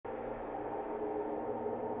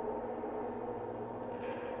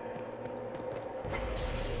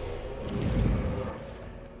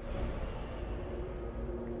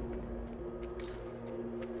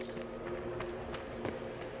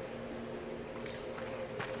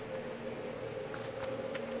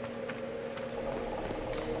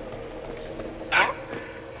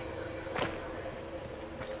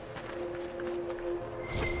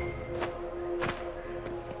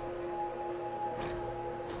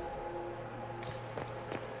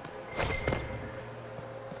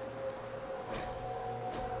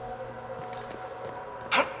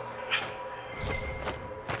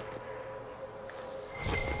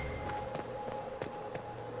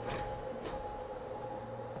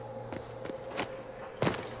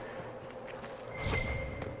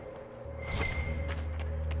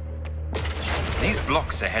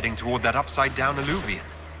blocks are heading toward that upside-down alluvion.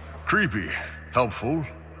 Creepy. Helpful,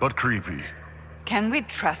 but creepy. Can we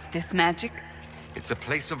trust this magic? It's a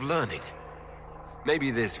place of learning. Maybe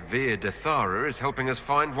this Vir Dathara is helping us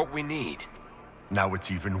find what we need. Now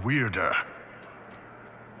it's even weirder.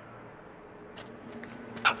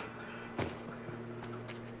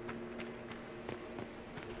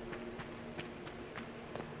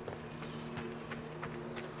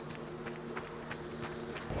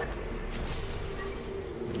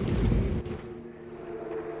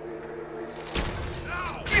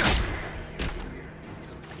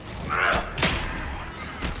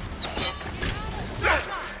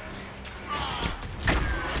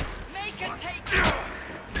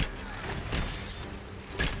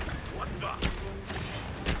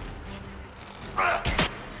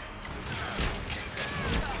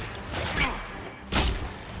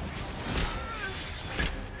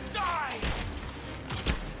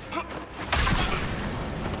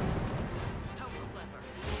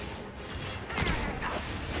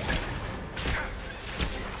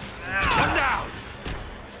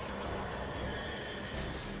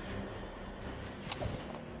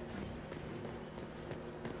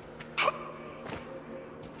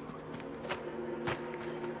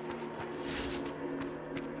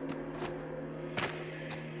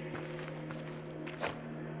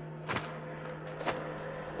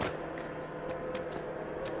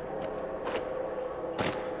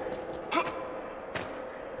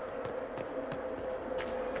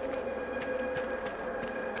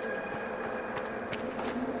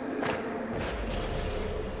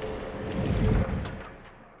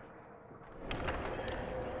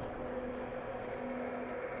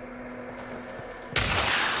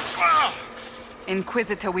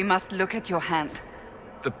 Inquisitor, we must look at your hand.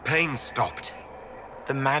 The pain stopped.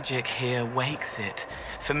 The magic here wakes it.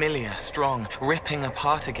 Familiar, strong, ripping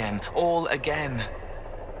apart again, all again.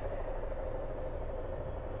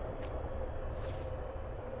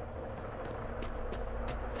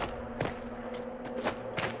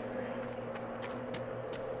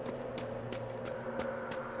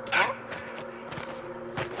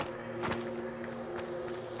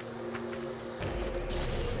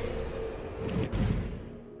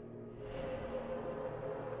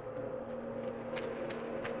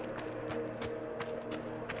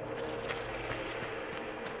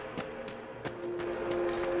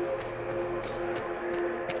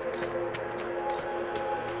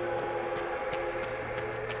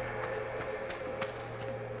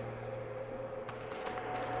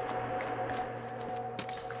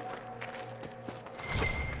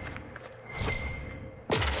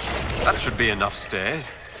 That should be enough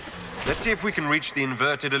stairs. Let's see if we can reach the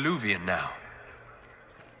inverted alluvion now.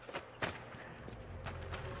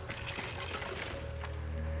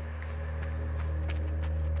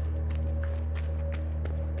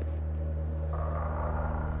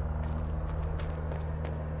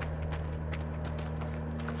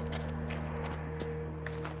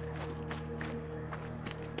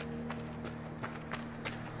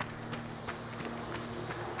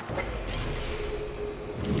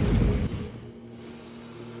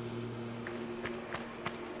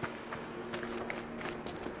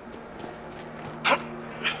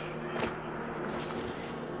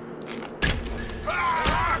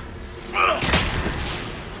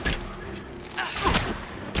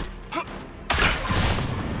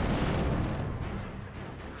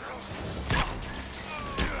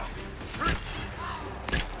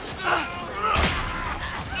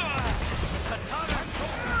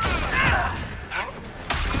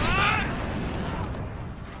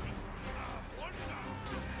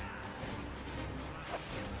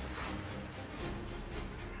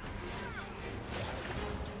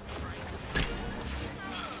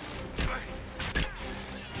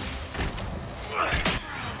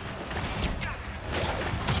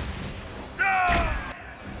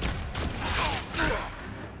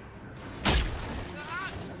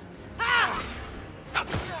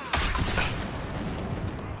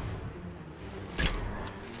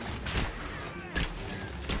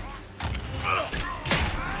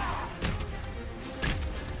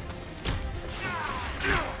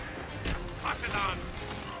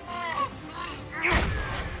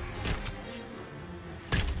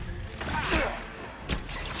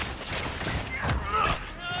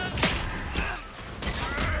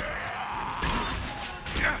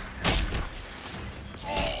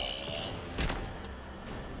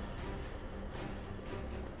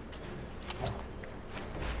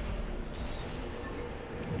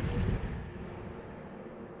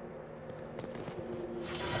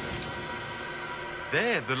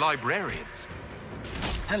 They're the librarians.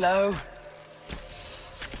 Hello.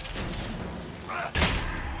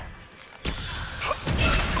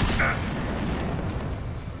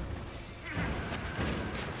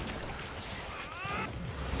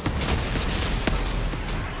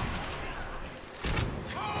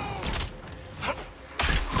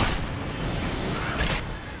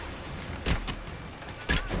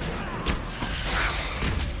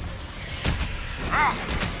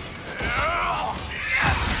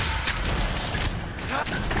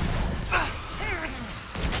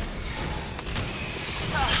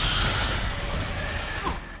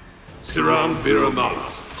 Siran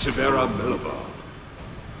Viramalas, Chivera Melava.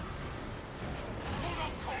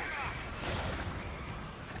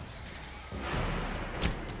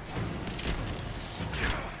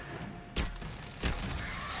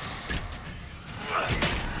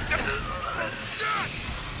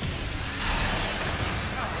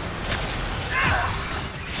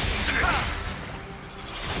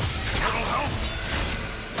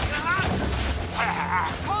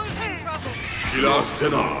 Silas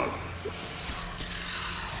Denard.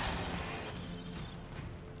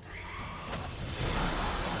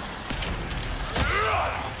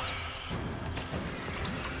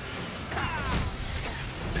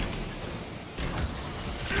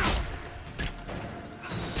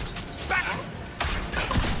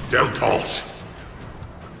 Deltos.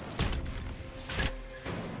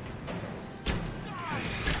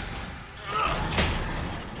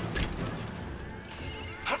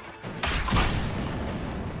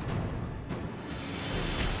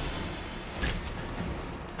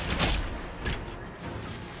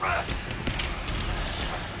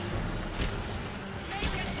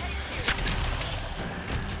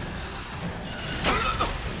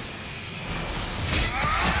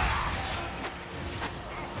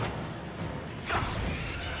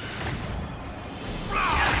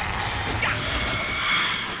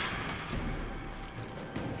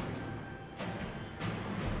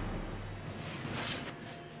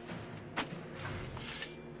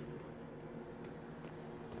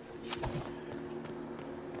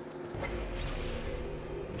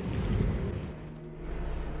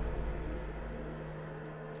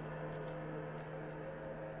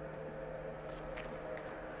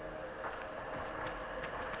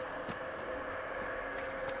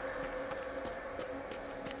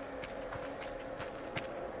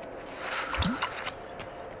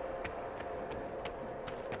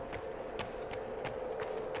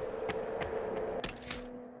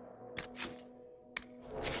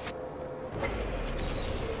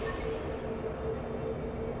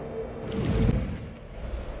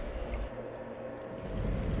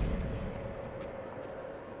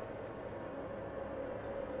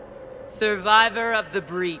 Survivor of the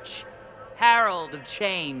Breach, Herald of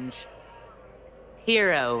Change,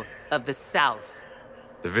 Hero of the South.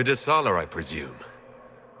 The Vidasala, I presume.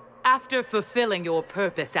 After fulfilling your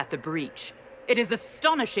purpose at the Breach, it is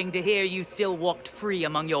astonishing to hear you still walked free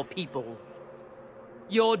among your people.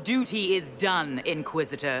 Your duty is done,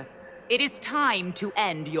 Inquisitor. It is time to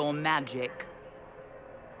end your magic.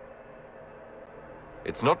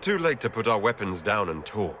 It's not too late to put our weapons down and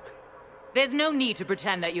talk. There's no need to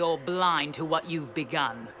pretend that you're blind to what you've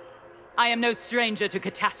begun. I am no stranger to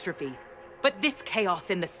catastrophe, but this chaos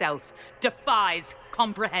in the South defies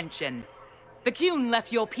comprehension. The Qun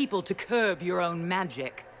left your people to curb your own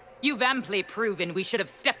magic. You've amply proven we should have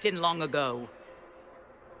stepped in long ago.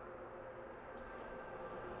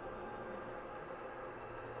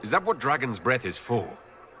 Is that what Dragon's Breath is for?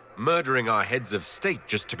 Murdering our heads of state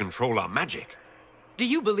just to control our magic? Do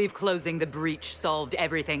you believe closing the Breach solved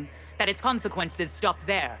everything? That its consequences stopped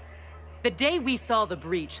there? The day we saw the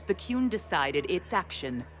Breach, the Qun decided its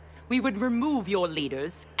action. We would remove your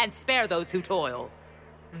leaders and spare those who toil.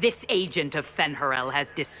 This agent of Fen'Harel has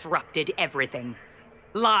disrupted everything.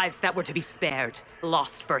 Lives that were to be spared,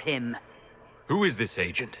 lost for him. Who is this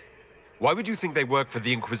agent? Why would you think they work for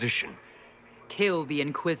the Inquisition? Kill the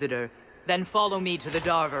Inquisitor, then follow me to the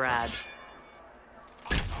Darvarad.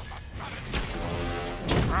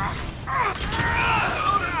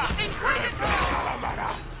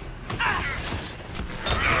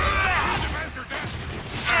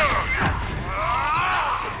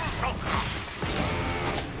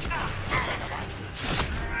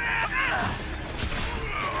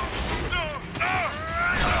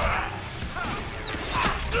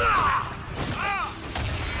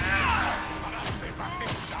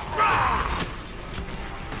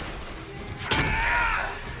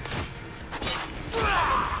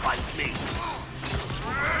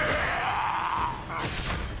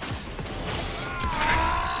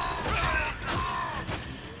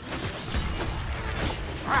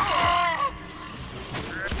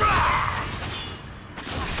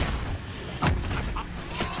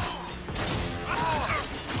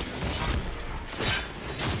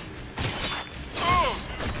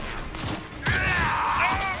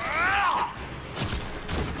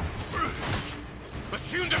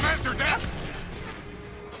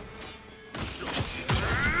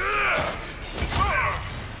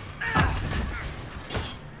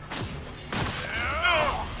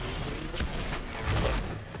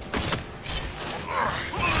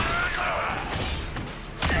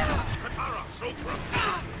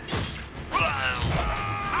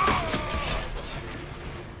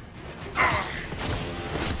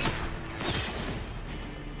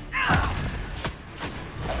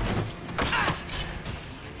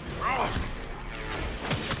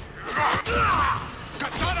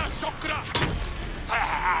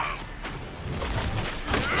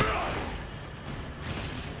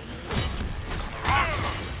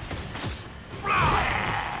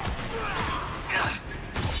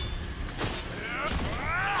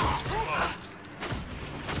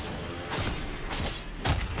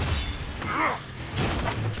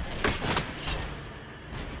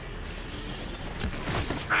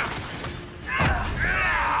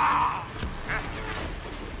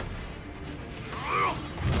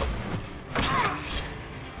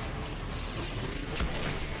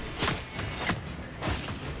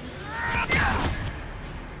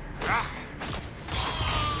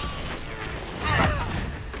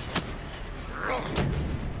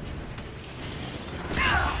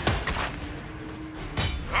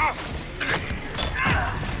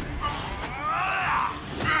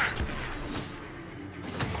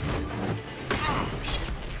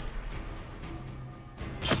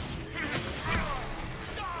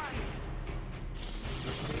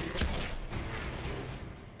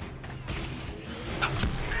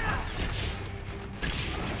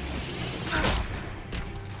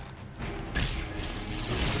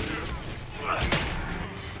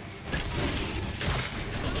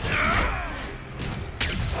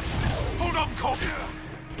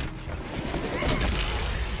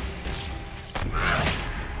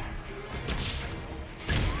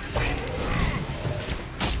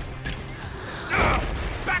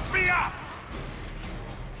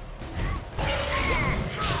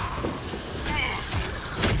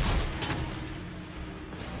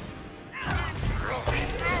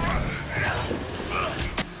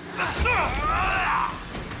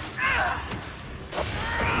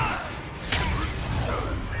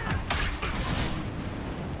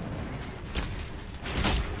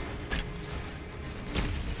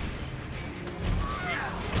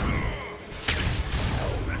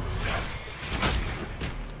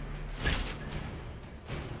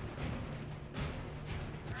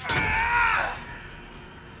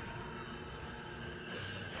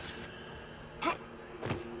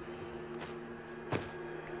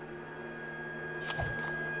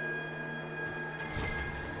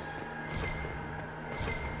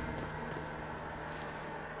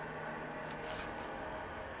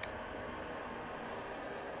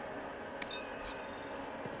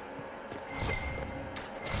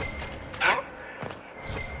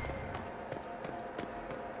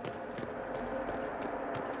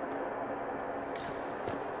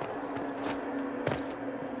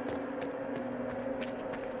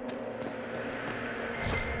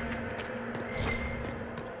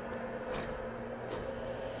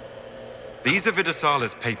 These are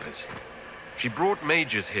Vidasala's papers. She brought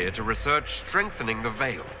mages here to research strengthening the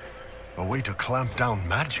Veil. A way to clamp down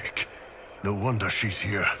magic. No wonder she's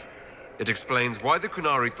here. It explains why the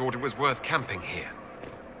Kunari thought it was worth camping here.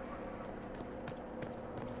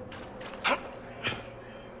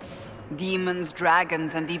 Demons,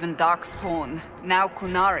 dragons, and even darkspawn. Now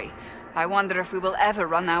Kunari. I wonder if we will ever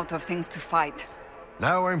run out of things to fight.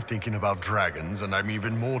 Now I'm thinking about dragons, and I'm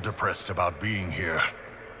even more depressed about being here.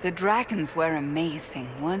 The dragons were amazing,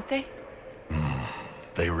 weren't they?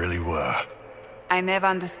 They really were. I never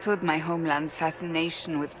understood my homeland's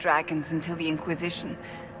fascination with dragons until the Inquisition.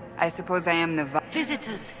 I suppose I am the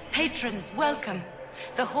Visitors, patrons, welcome.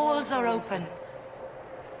 The halls are open.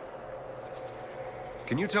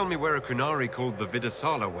 Can you tell me where a Kunari called the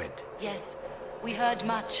Vidasala went? Yes, we heard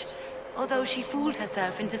much, although she fooled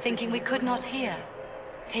herself into thinking we could not hear.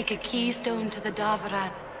 Take a keystone to the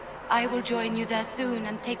Davarad. I will join you there soon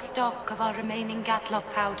and take stock of our remaining Gatlock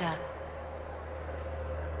powder.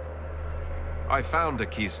 I found a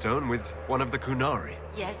keystone with one of the Kunari.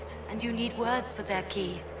 Yes, and you need words for their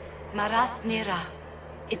key. Maras Nira.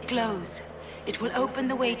 It glows. It will open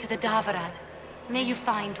the way to the Davarad. May you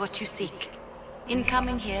find what you seek. In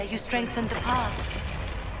coming here, you strengthened the paths.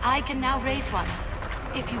 I can now raise one,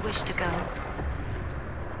 if you wish to go.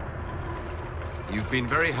 You've been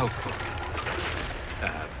very helpful.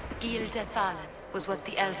 Gilde Thalan was what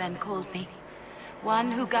the Elven called me.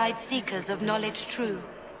 One who guides seekers of knowledge true.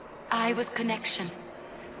 I was connection.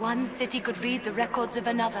 One city could read the records of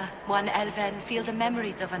another, one Elven feel the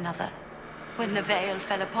memories of another. When the Veil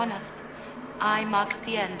fell upon us, I marked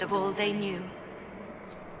the end of all they knew.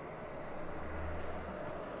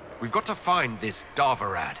 We've got to find this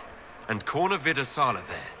Davarad and corner Vidasala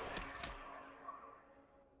there.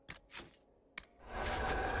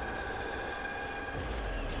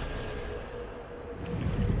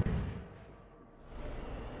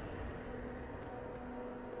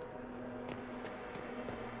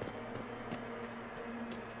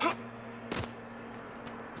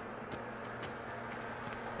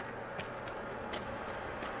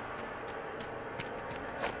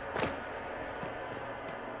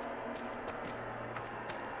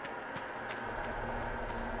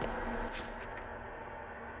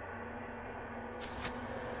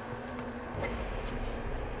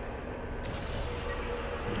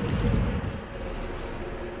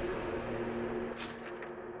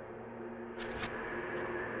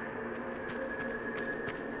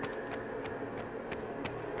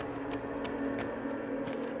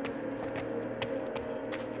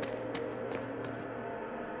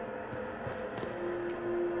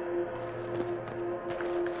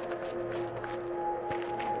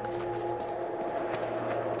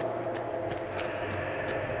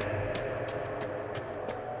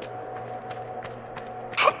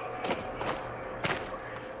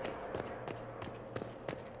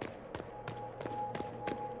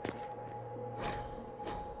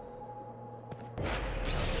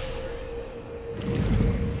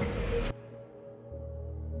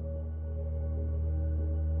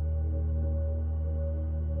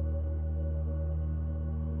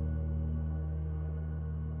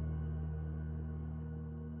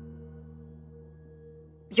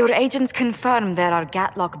 Your agents confirm there are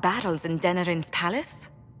Gatlock battles in Denerim's palace?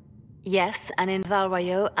 Yes, and in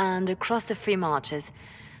Valroyo and across the Free Marches.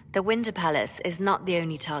 The Winter Palace is not the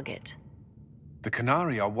only target. The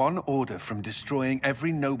Kunari are one order from destroying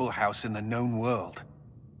every noble house in the known world.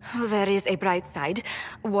 Oh, there is a bright side.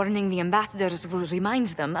 Warning the ambassadors will remind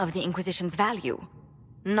them of the Inquisition's value.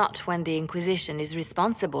 Not when the Inquisition is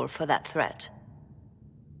responsible for that threat.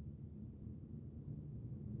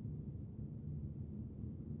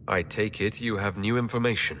 I take it you have new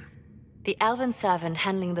information. The elven servant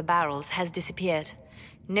handling the barrels has disappeared.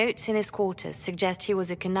 Notes in his quarters suggest he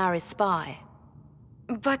was a Kunari spy.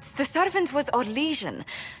 But the servant was Orlesian.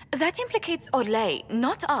 That implicates Orlais,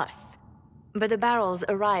 not us. But the barrels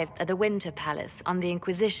arrived at the Winter Palace on the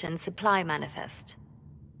Inquisition supply manifest.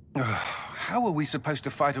 How are we supposed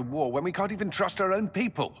to fight a war when we can't even trust our own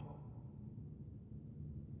people?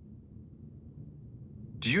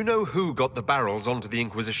 Do you know who got the barrels onto the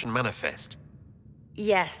Inquisition manifest?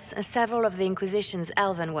 Yes, several of the Inquisition's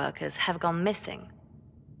elven workers have gone missing.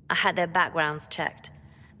 I had their backgrounds checked.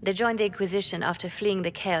 They joined the Inquisition after fleeing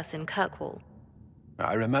the chaos in Kirkwall.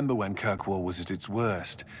 I remember when Kirkwall was at its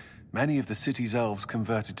worst. Many of the city's elves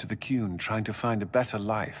converted to the Qun, trying to find a better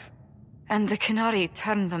life. And the Kunari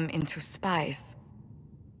turned them into spies.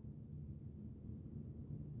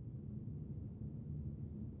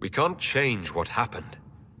 We can't change what happened.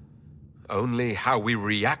 Only how we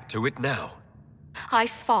react to it now. I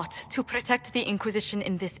fought to protect the Inquisition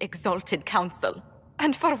in this exalted council.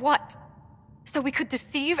 And for what? So we could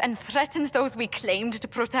deceive and threaten those we claimed to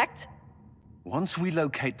protect? Once we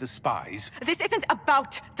locate the spies... This isn't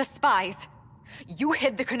about the spies. You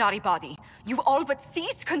hid the Kunari body. You've all but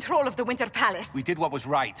seized control of the Winter Palace. We did what was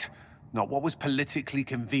right, not what was politically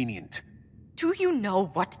convenient. Do you know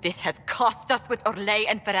what this has cost us with Orlais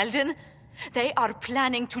and Ferelden? They are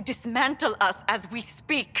planning to dismantle us as we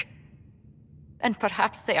speak. And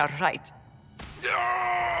perhaps they are right.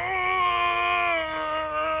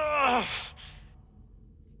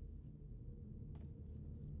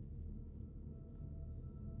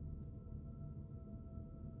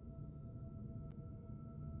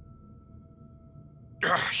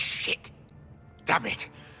 Shit! Damn it!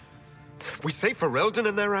 We save Ferelden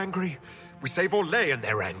and they're angry. We save Orlais and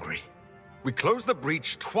they're angry. We close the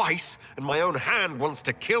breach twice, and my own hand wants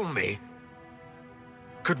to kill me.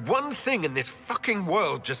 Could one thing in this fucking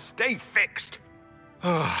world just stay fixed?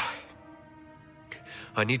 I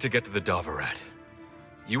need to get to the Davarad.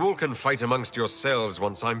 You all can fight amongst yourselves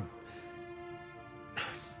once I'm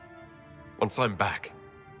back.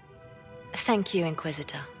 Thank you,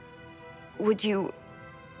 Inquisitor. Would you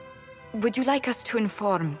like us to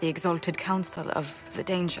inform the Exalted Council of the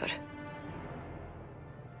danger?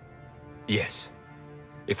 Yes.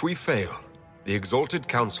 If we fail, the Exalted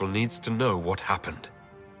Council needs to know what happened.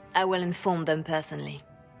 I will inform them personally.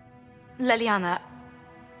 Leliana,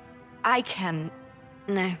 I can...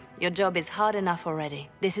 No, your job is hard enough already.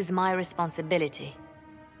 This is my responsibility.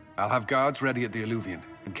 I'll have guards ready at the Alluvion,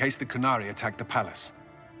 in case the Kunari attack the palace.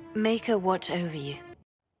 Make her watch over you.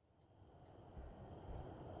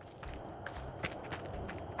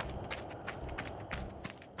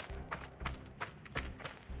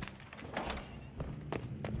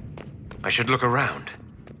 I should look around.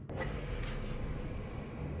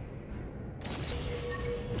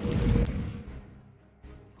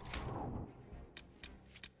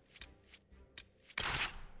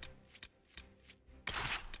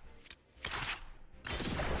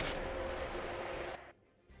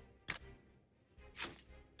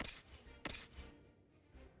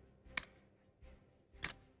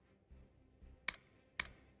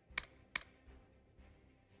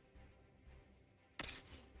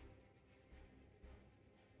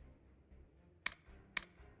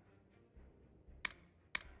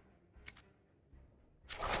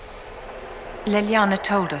 Leliana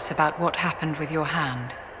told us about what happened with your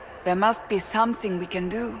hand. There must be something we can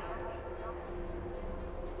do.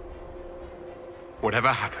 Whatever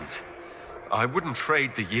happens, I wouldn't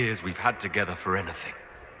trade the years we've had together for anything.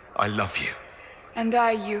 I love you. And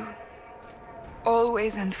I you.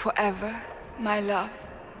 Always and forever, my love.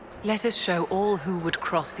 Let us show all who would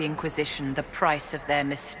cross the Inquisition the price of their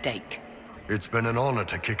mistake. It's been an honor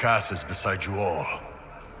to kick asses beside you all.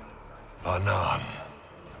 Anan.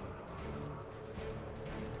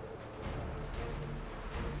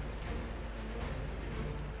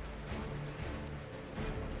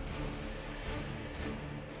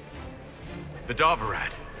 The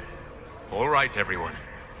Davarad. All right, everyone.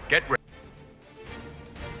 Get ready.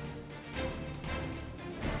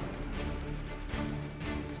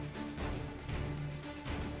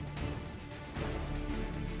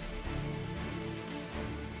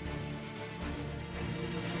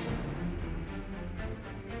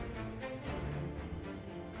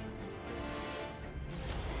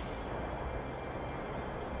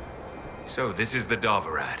 So, this is the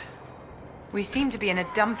Davarad. We seem to be in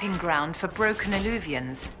a dumping ground for broken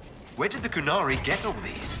alluvians. Where did the Kunari get all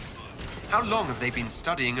these? How long have they been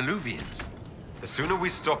studying alluvians? The sooner we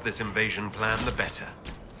stop this invasion plan, the better.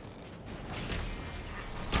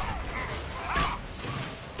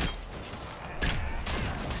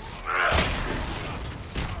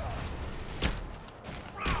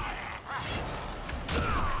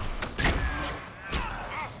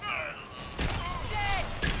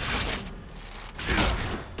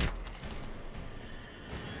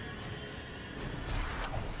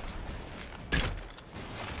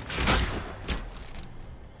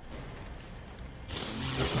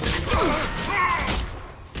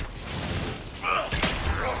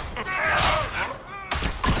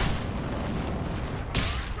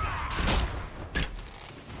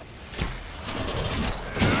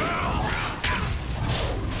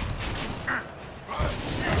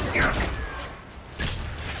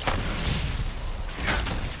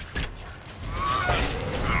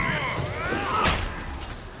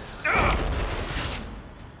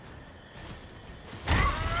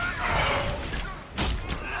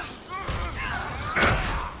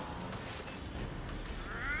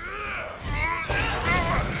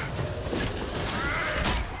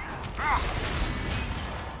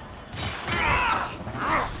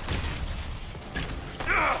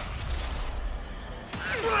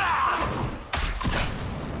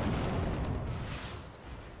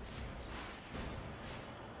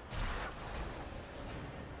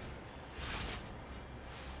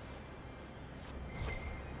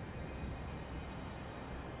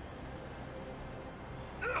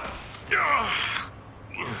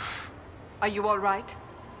 Are you all right?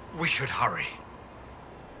 We should hurry.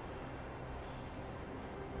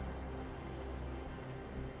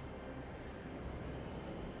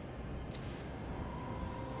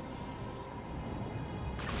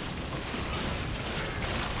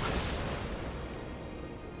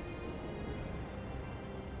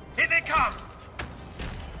 Here they come!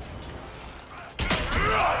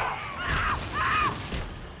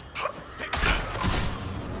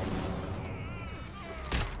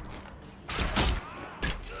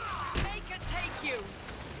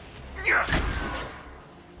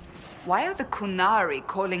 Why are the Qunari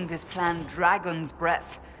calling this plan Dragon's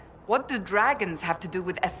Breath? What do dragons have to do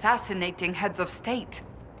with assassinating heads of state?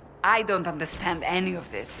 I don't understand any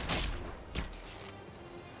of this.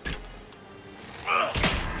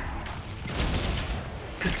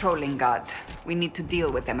 Patrolling guards. We need to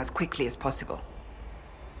deal with them as quickly as possible.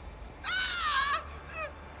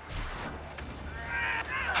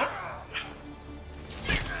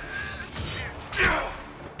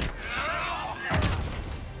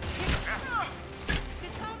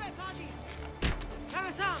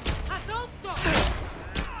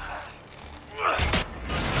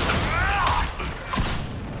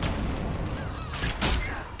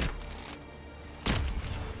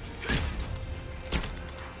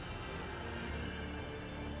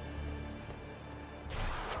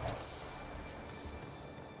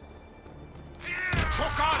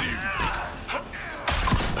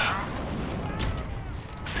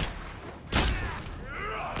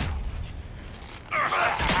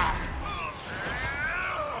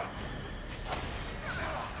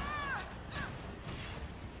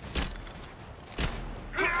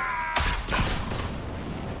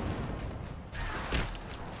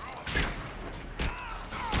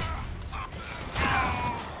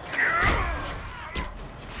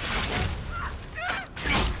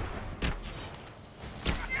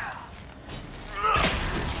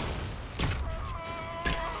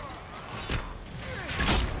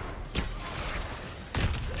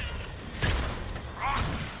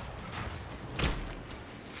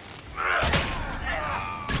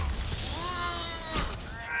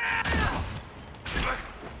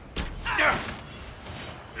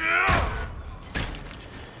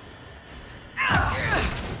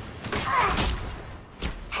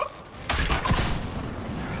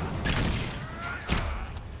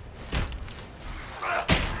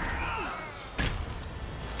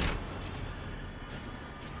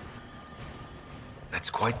 That's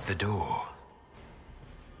quite the door.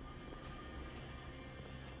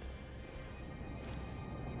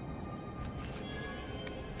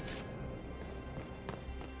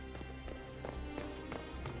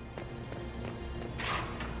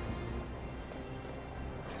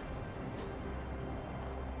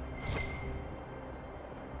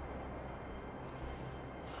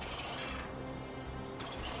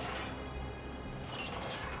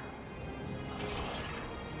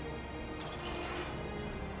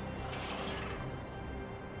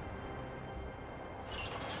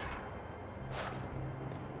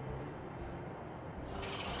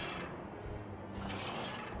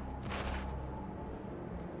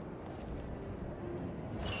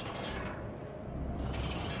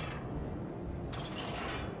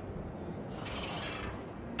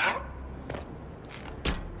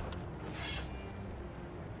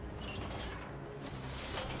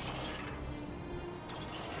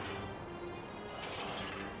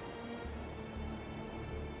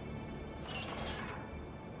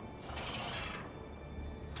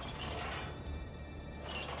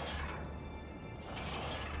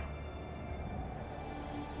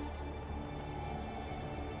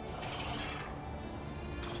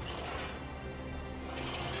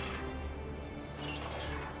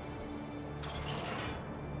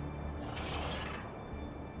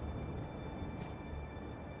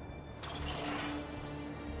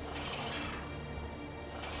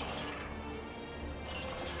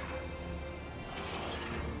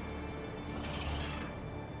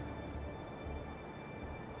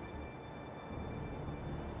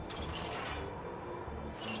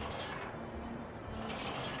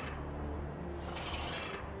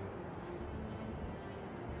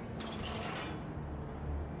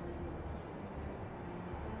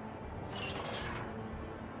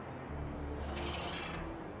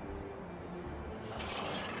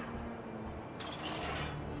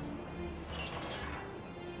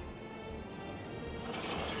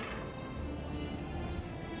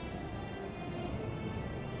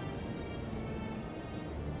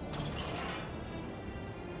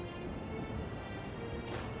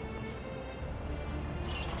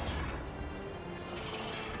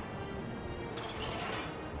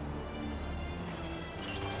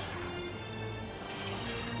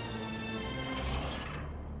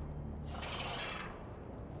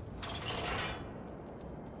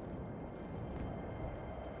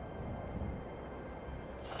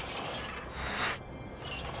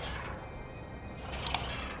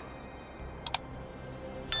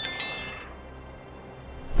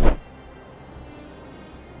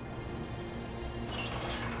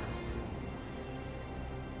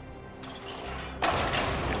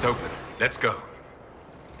 It's open. Let's go.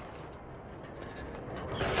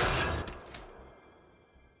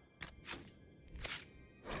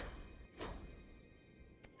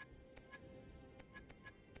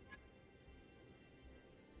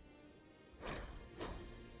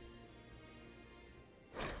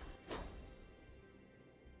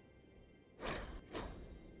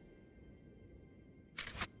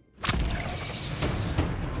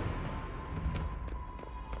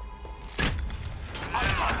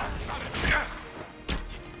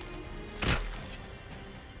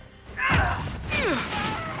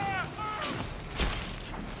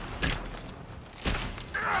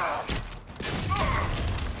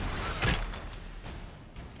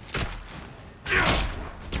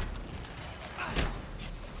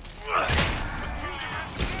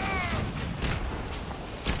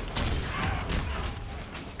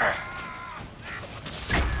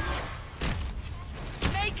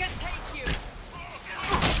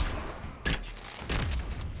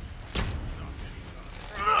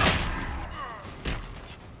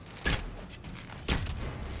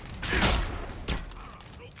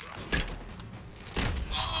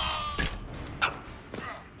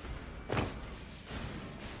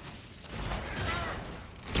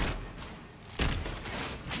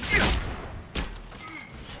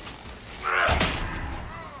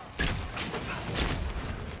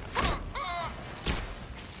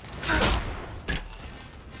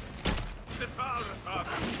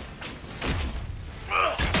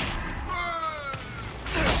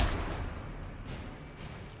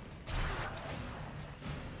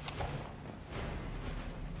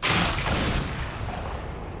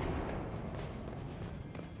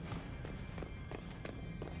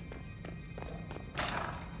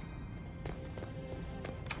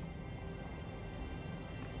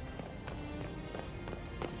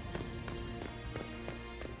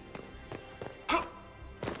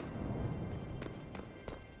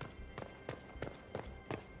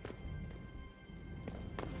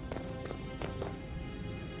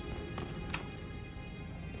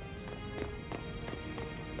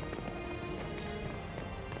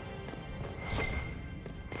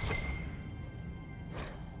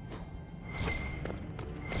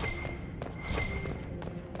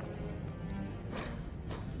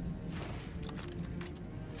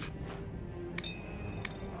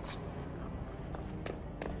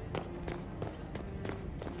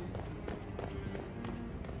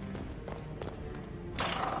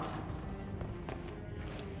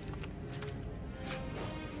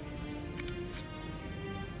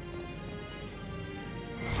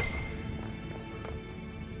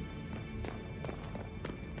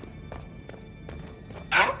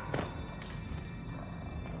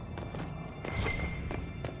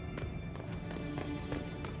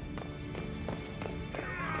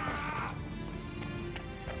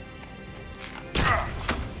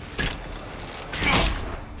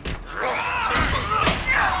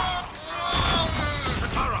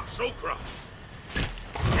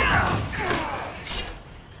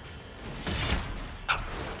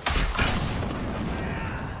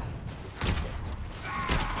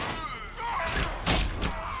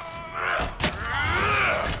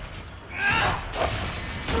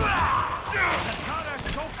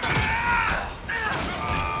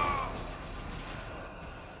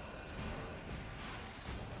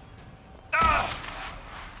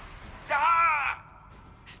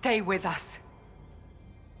 Stay with us.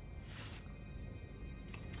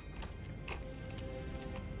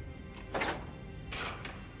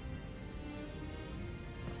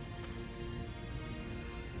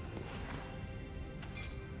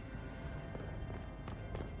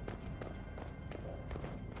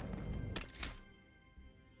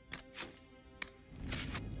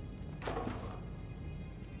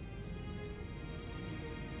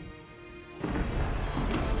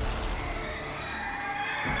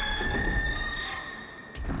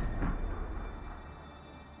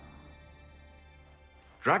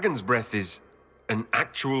 Dragon's breath is an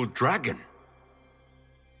actual dragon.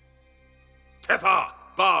 Tethar!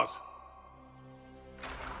 Bars!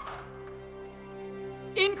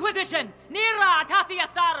 Inquisition! Nira Atasia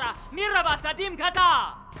Sara! Miraba Sadim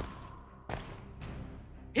Kata!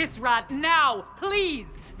 Hisrat, now!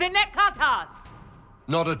 Please! Vinekatas!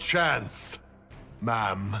 Not a chance,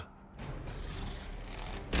 ma'am.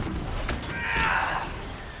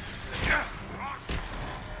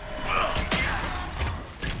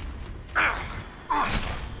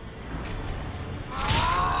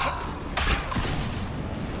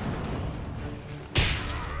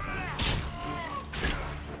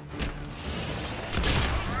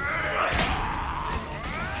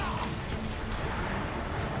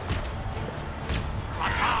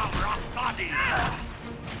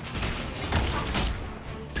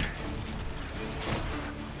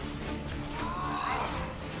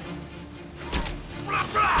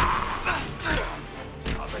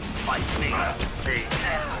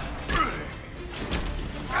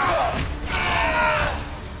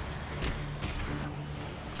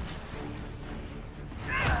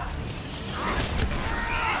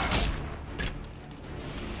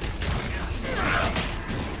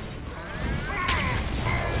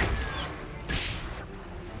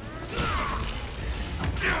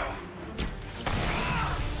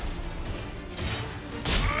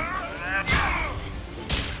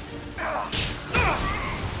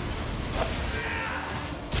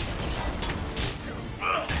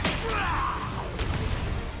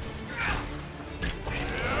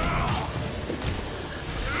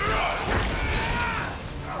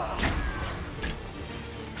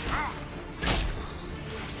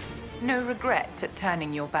 No regrets at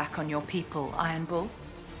turning your back on your people, Iron Bull?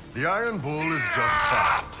 The Iron Bull is just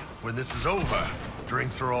fine. When this is over,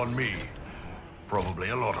 drinks are on me. Probably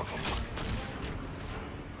a lot of them.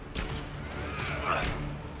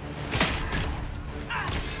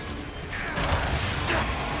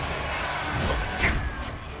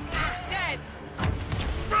 Dead!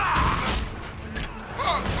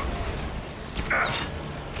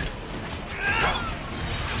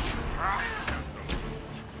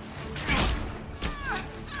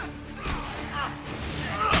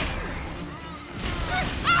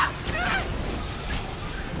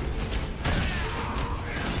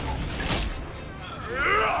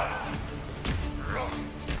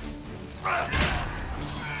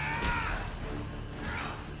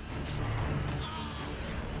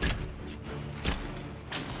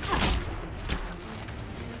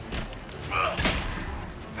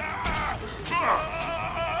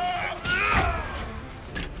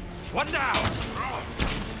 One down!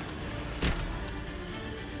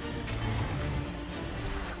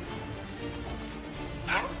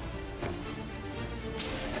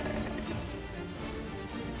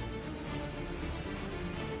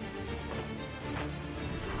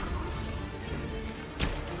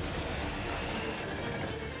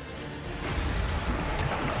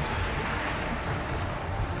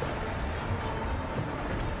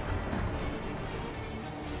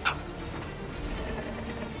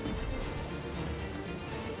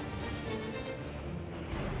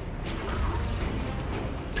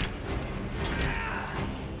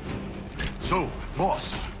 So,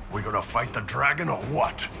 boss, we gonna fight the dragon or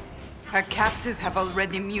what? Her captors have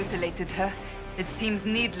already mutilated her. It seems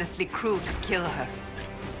needlessly cruel to kill her.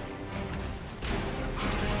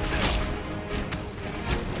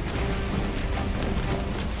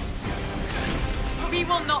 We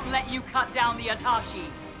will not let you cut down the Atashi.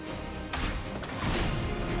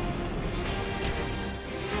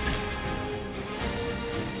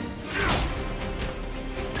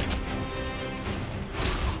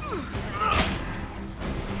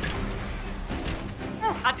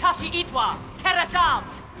 Atashi Itwa, Kerasam!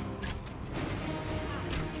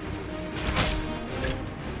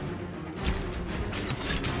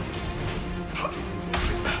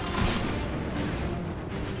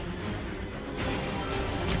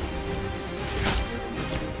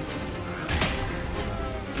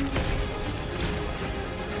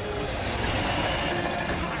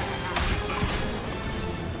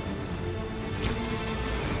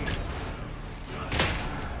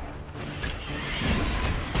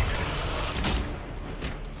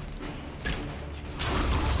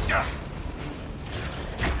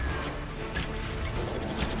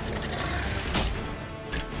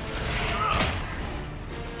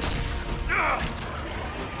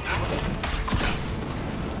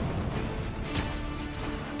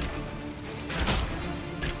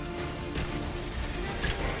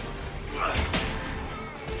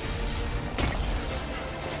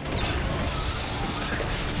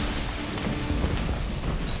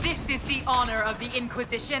 This is the honor of the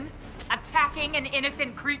Inquisition? Attacking an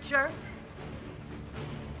innocent creature?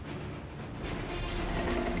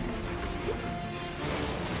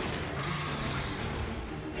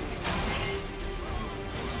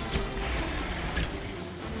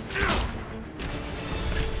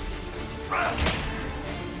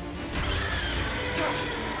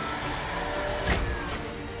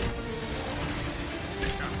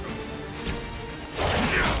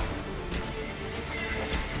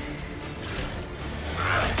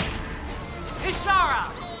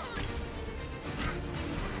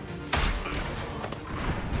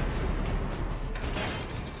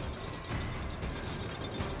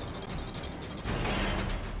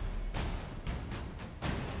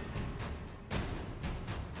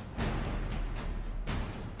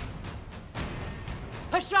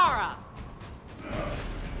 Pashara!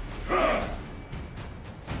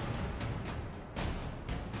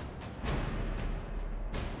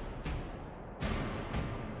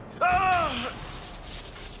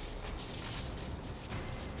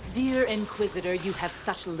 Dear Inquisitor, you have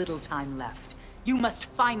such little time left. You must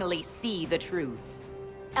finally see the truth.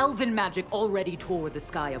 Elven magic already tore the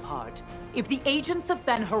sky apart. If the agents of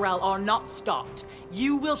Fen'Harel are not stopped,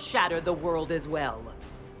 you will shatter the world as well.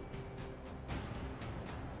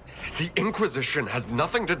 The Inquisition has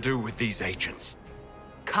nothing to do with these agents.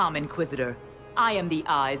 Come, Inquisitor. I am the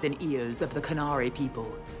eyes and ears of the Qunari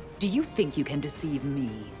people. Do you think you can deceive me?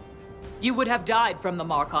 You would have died from the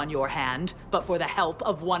mark on your hand, but for the help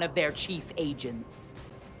of one of their chief agents.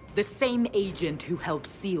 The same agent who helped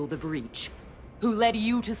seal the breach, who led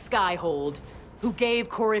you to Skyhold, who gave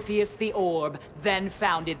Corypheus the orb, then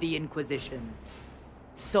founded the Inquisition.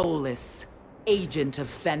 Solus, agent of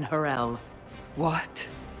Fen-Harel. What?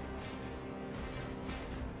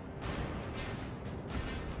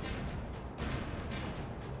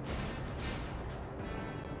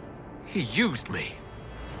 He used me.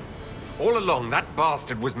 All along, that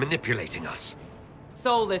bastard was manipulating us.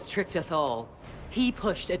 Solus tricked us all. He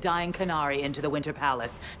pushed a dying Qunari into the Winter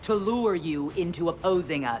Palace to lure you into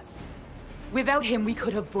opposing us. Without him, we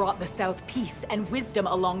could have brought the South peace and wisdom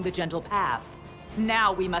along the gentle path.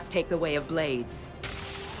 Now we must take the way of blades.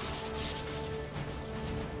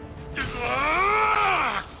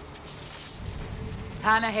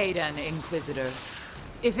 Hanahadan, Inquisitor.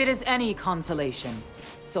 If it is any consolation,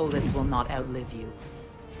 Solus will not outlive you.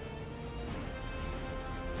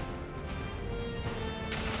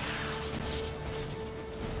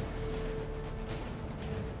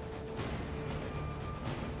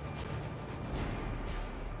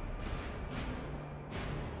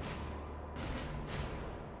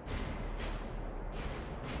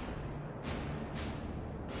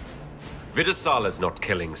 Vidasala's not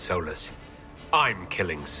killing Solus. I'm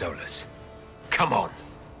killing Solus. Come on.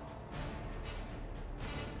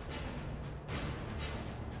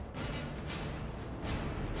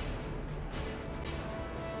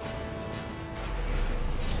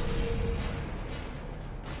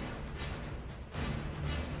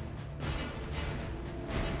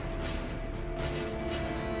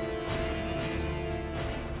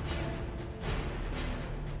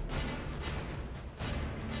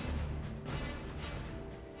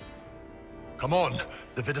 Come on,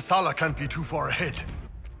 the Vidasala can't be too far ahead.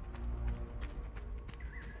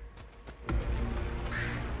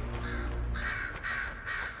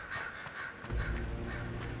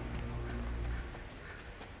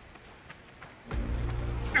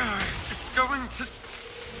 It's going to...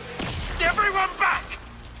 Everyone back!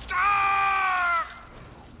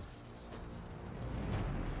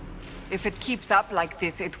 If it keeps up like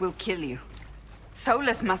this, it will kill you.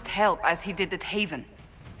 Solus must help, as he did at Haven.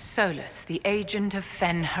 Solus, the agent of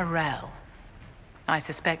Fen-Harel. I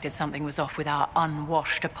suspected something was off with our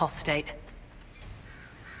unwashed apostate.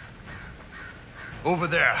 Over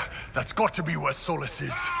there. That's got to be where Solus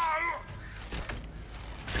is.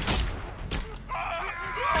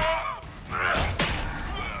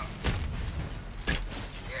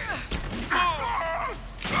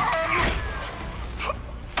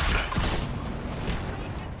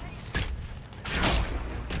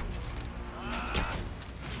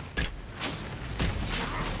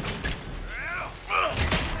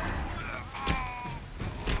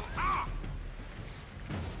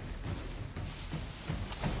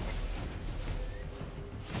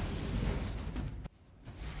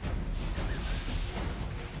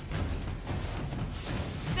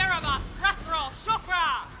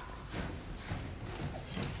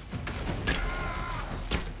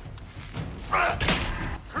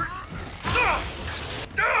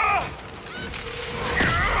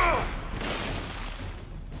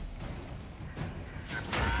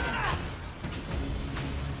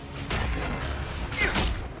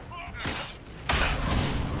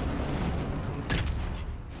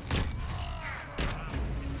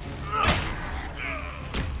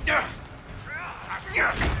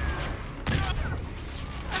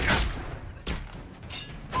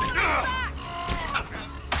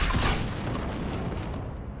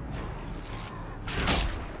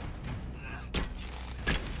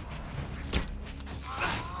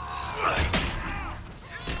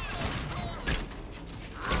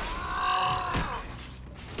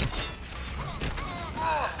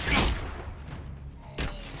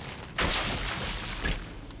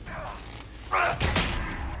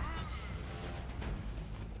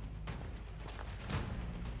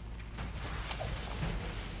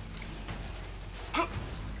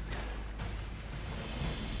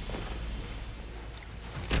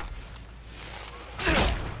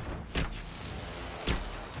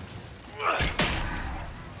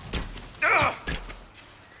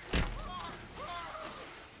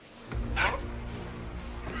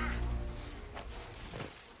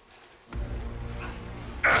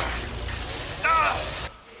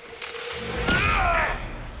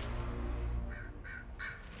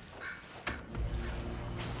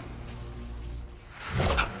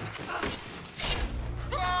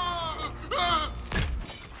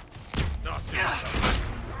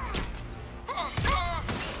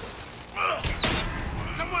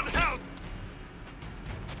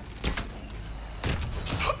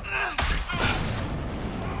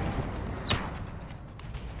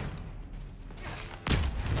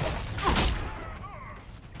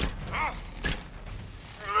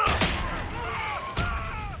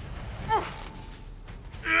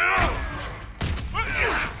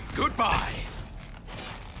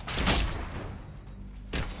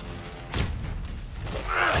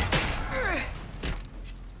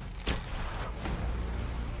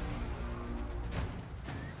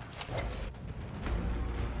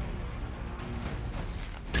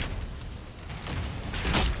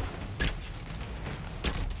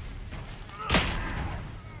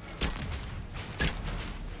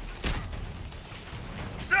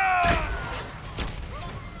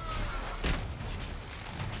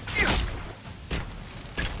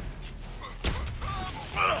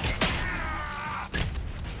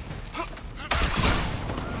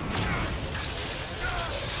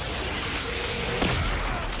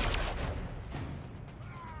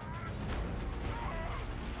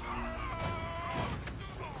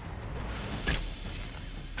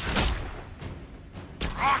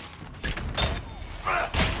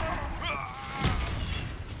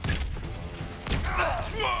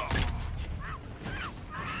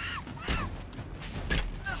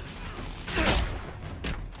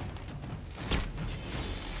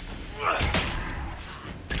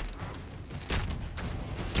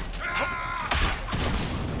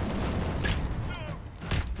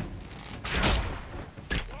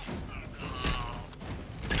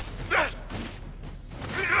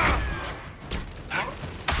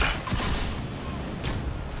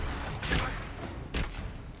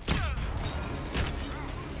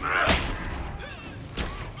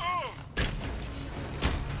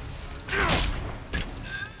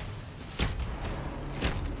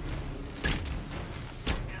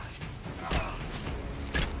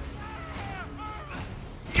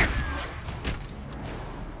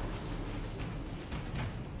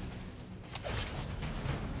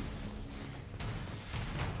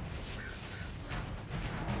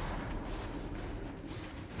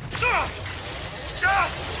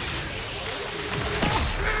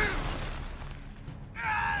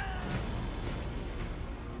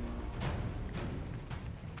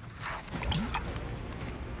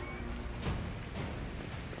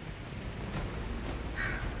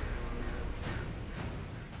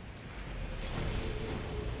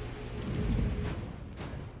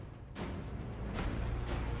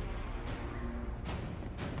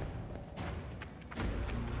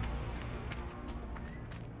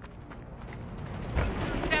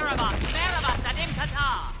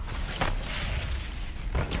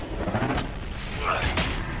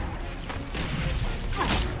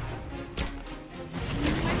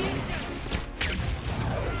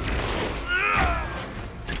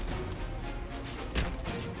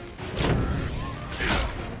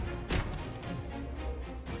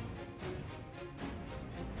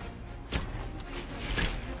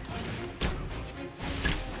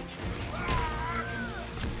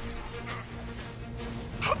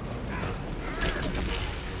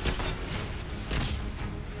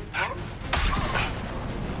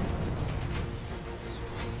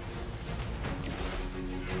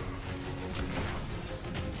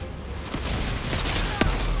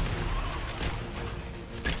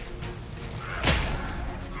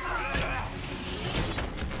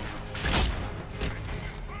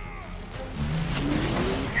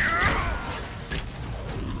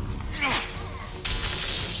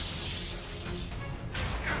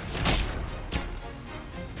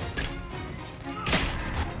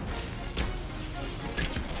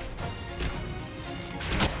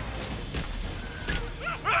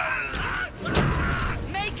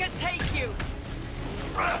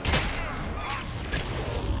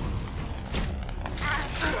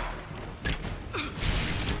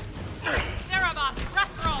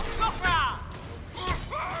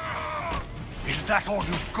 that all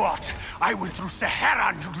you've got? I went through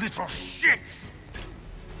Sahara, you little shits!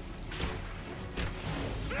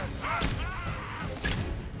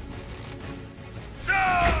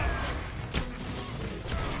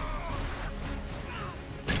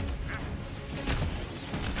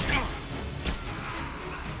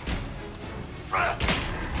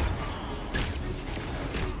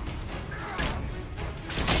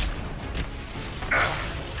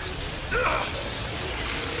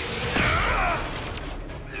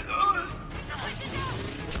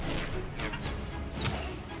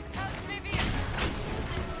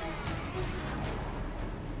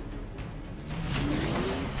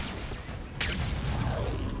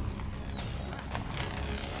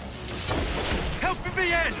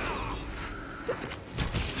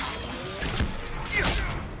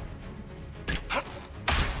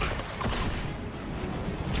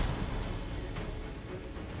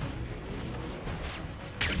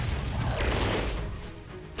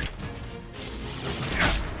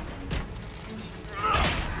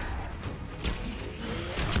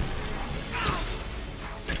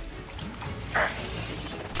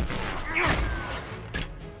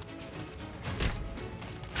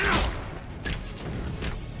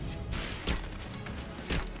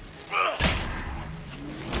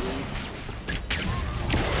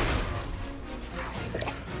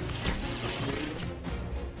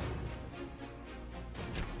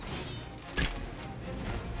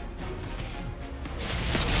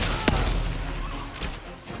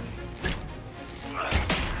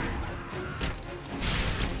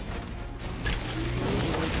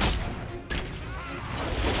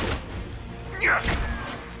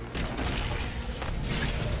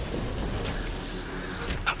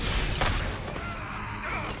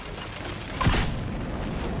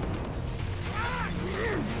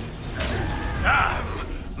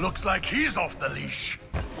 Looks like he's off the leash.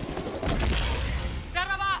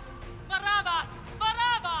 Barabbas! Barabbas!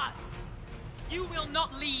 Barabbas! You will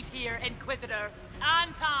not leave here, Inquisitor.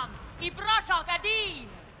 Antam! Ibrashak Adin!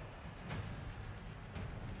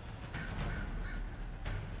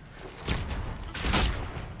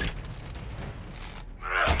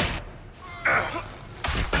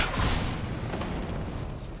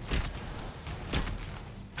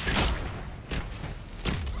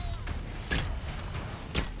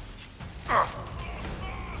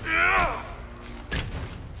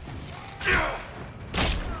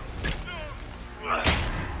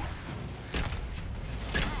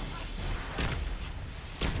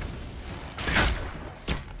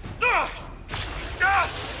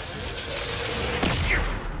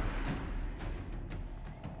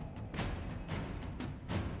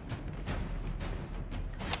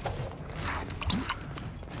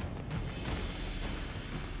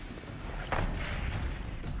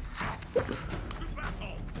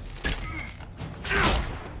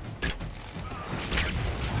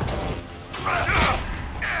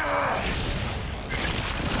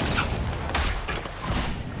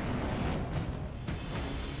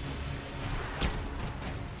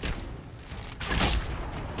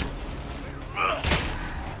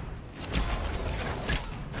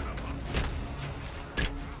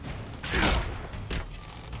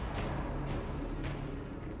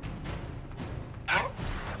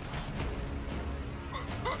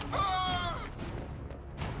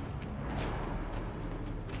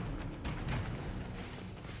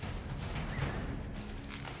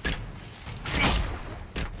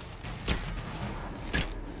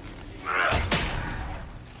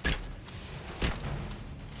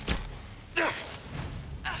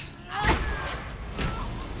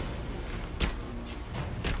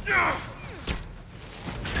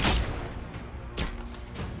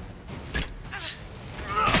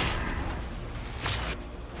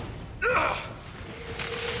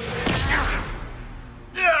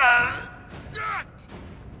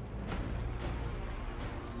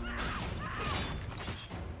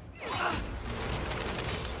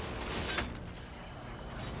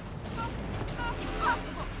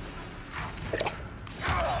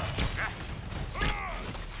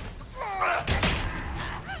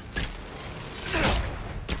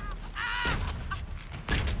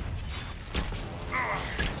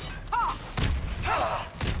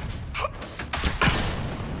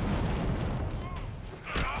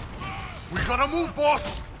 Gotta move,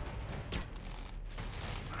 boss!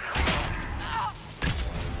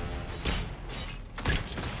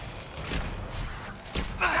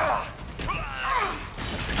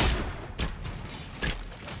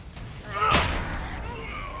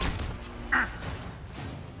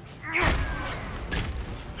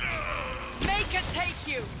 Make it take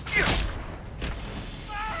you!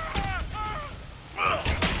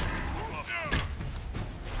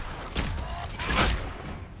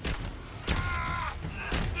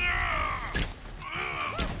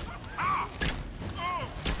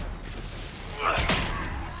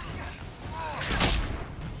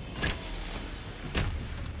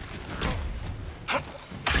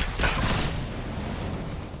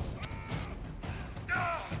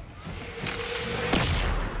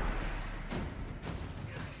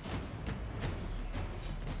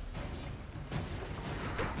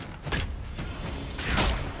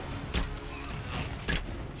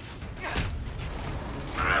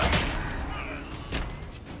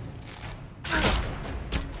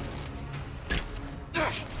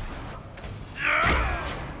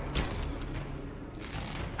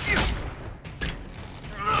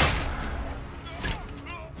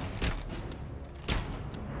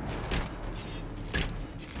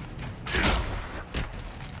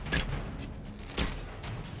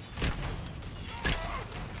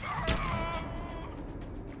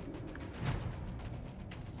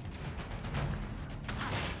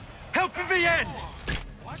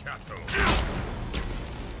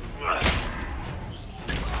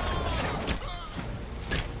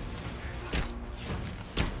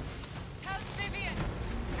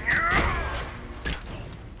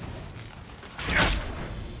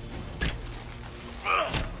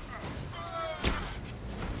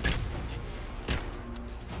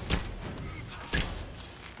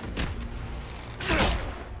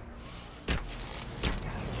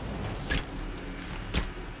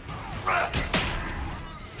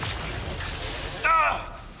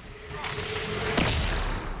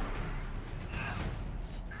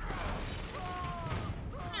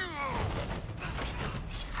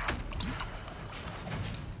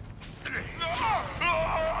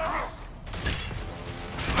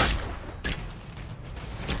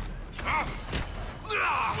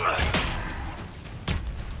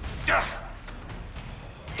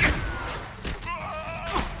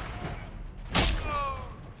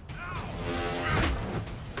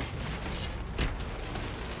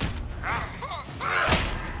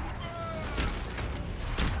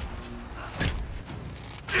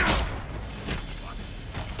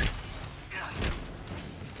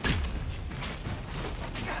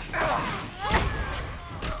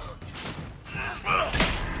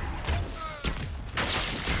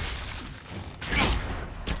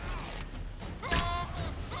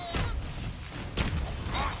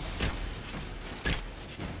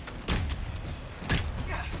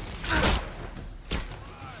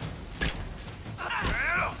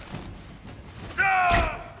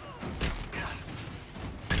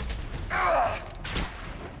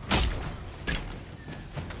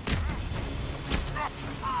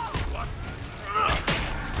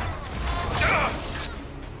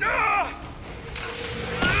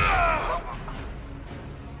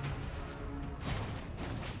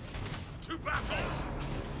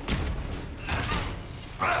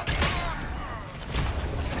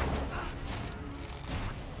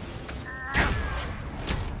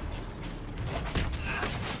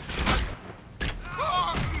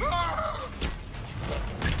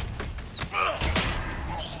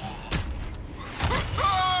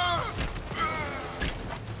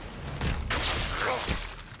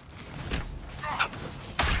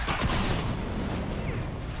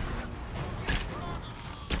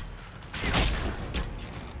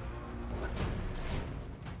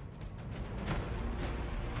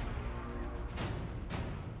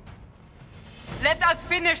 Let us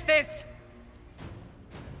finish this!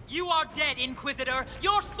 You are dead, Inquisitor!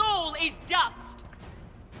 Your soul is dust!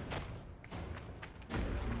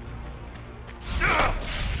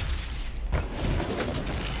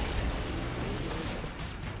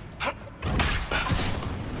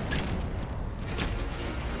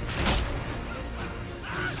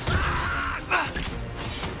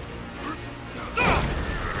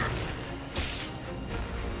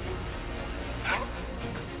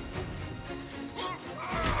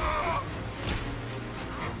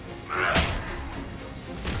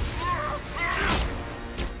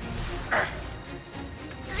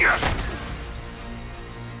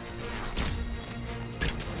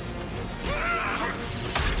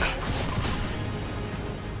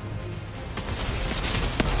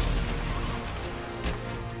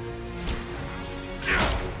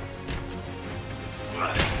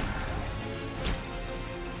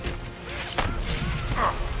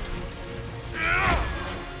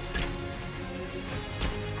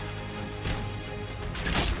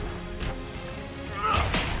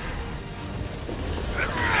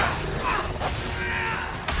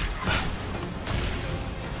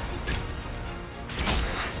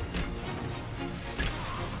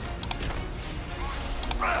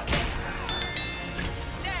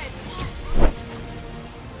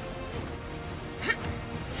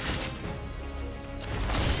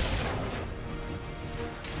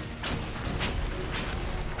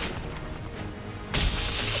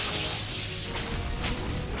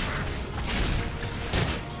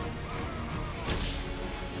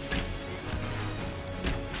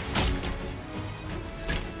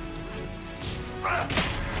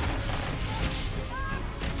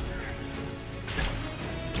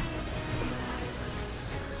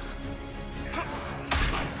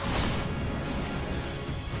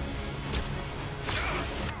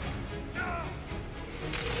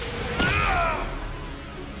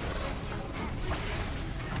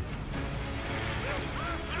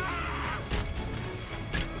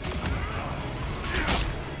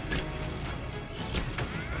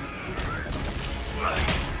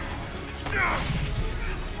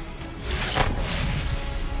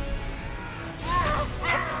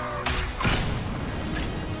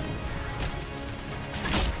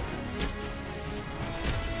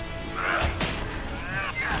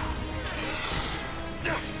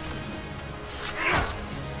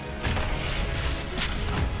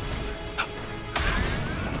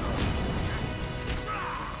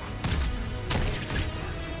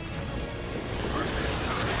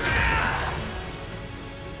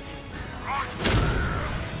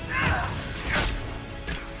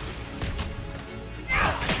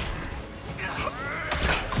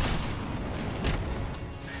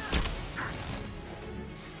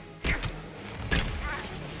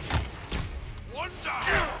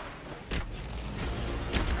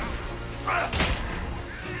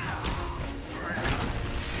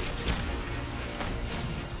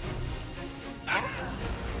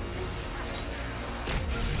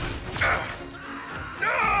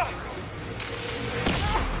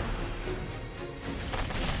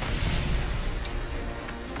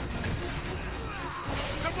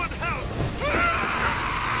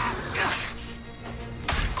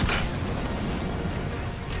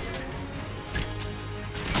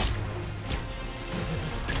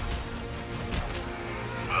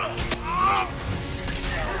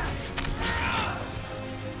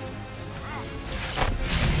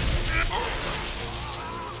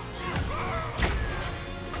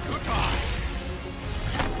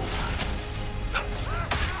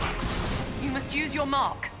 Use your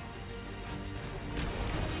mark.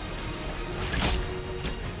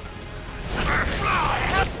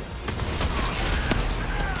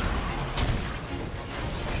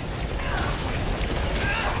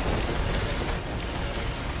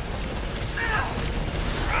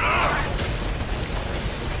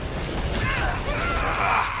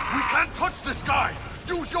 We can't touch this guy!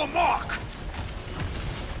 Use your mark!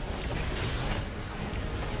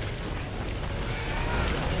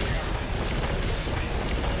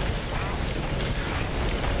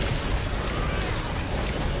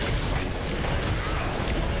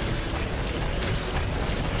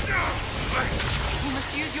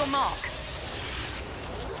 Use your mark.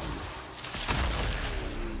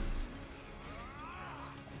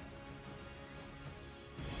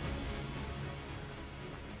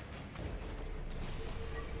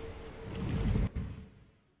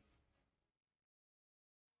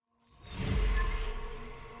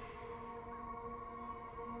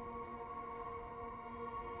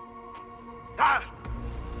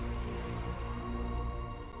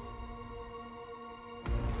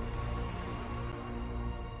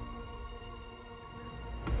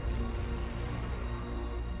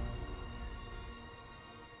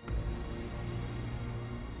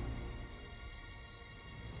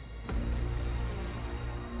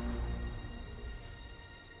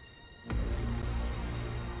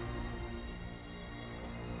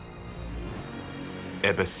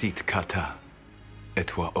 Ebesit kata,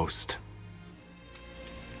 etwa ost.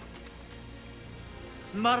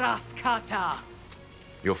 Maraskata!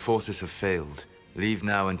 Your forces have failed. Leave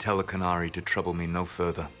now and tell the Qunari to trouble me no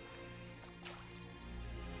further.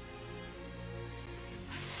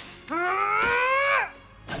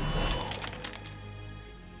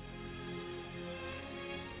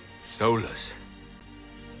 Solus.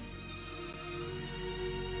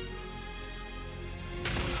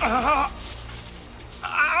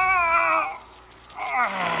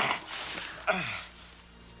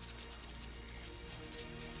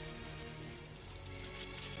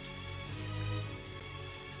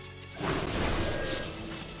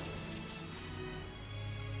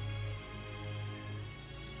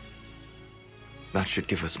 That should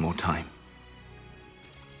give us more time.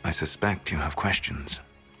 I suspect you have questions.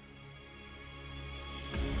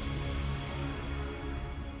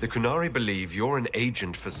 The Qunari believe you're an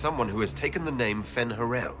agent for someone who has taken the name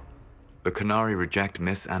Fen-Harel. The Qunari reject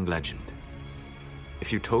myth and legend.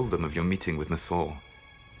 If you told them of your meeting with Mythal,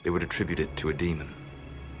 they would attribute it to a demon.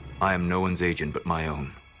 I am no one's agent but my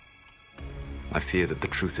own. I fear that the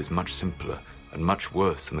truth is much simpler and much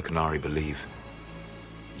worse than the Qunari believe.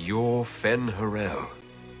 You're Fen-Harel.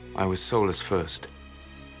 I was Solus first.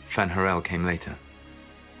 Fen-Harel came later.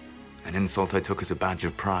 An insult I took as a badge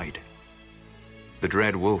of pride. The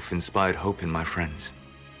dread wolf inspired hope in my friends,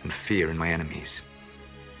 and fear in my enemies.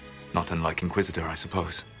 Not unlike Inquisitor, I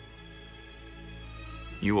suppose.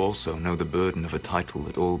 You also know the burden of a title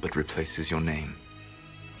that all but replaces your name.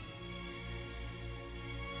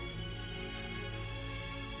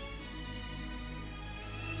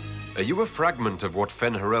 Are you a fragment of what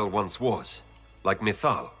Fen-Harel once was? Like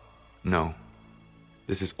Mythal? No.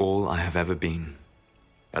 This is all I have ever been.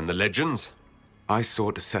 And the legends? I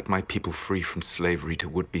sought to set my people free from slavery to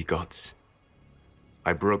would-be gods.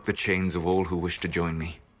 I broke the chains of all who wished to join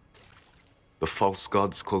me. The false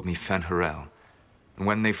gods called me Fen-Harel, and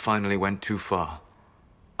when they finally went too far,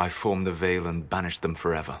 I formed the Veil and banished them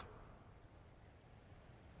forever.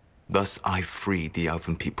 Thus I freed the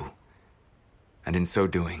Elven people, and in so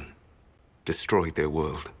doing, destroyed their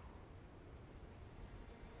world.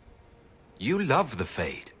 You love the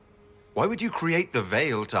Fade. Why would you create the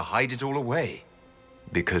Veil to hide it all away?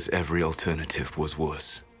 Because every alternative was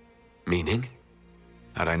worse. Meaning?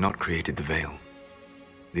 Had I not created the Veil,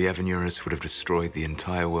 the Evanurus would have destroyed the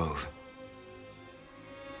entire world.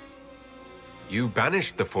 You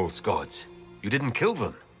banished the false gods. You didn't kill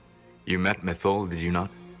them. You met Mythal, did you not?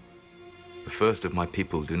 The first of my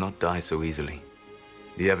people do not die so easily.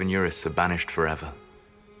 The Evanurus are banished forever,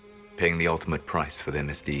 paying the ultimate price for their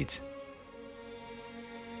misdeeds.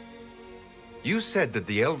 You said that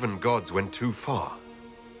the Elven gods went too far.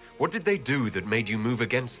 What did they do that made you move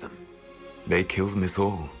against them? They killed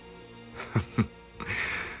Mythal.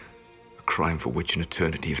 A crime for which an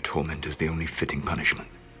eternity of torment is the only fitting punishment.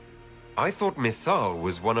 I thought Mythal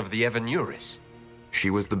was one of the Evanurus.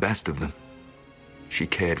 She was the best of them. She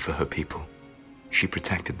cared for her people. She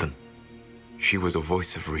protected them. She was a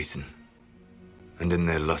voice of reason. And in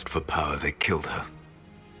their lust for power, they killed her.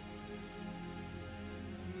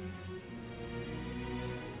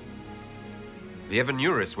 The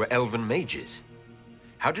Evanurus were elven mages.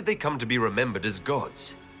 How did they come to be remembered as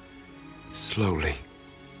gods? Slowly.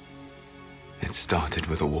 It started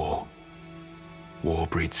with a war. War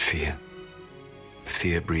breeds fear.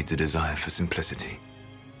 Fear breeds a desire for simplicity.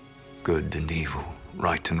 Good and evil,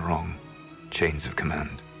 right and wrong, chains of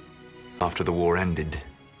command. After the war ended,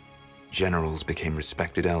 generals became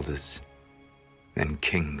respected elders, then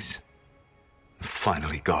kings, and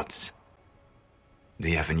finally gods.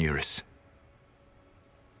 The Evanurus.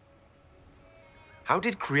 How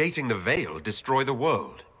did creating the Veil destroy the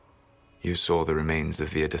world? You saw the remains of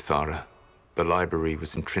Via Dethara. The library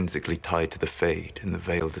was intrinsically tied to the Fade, and the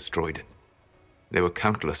Veil destroyed it. There were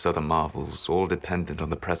countless other marvels, all dependent on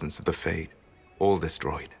the presence of the Fade, all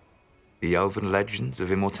destroyed. The elven legends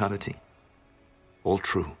of immortality, all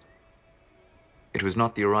true. It was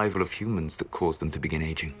not the arrival of humans that caused them to begin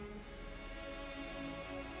aging.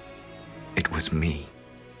 It was me.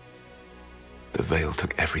 The Veil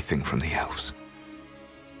took everything from the elves,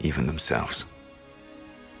 even themselves.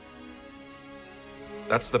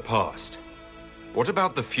 That's the past. What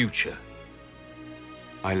about the future?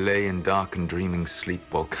 I lay in dark and dreaming sleep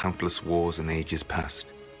while countless wars and ages passed.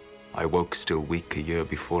 I woke still weak a year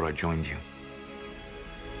before I joined you.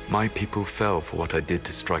 My people fell for what I did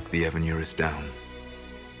to strike the Evanurus down.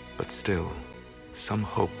 But still, some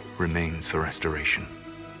hope remains for restoration.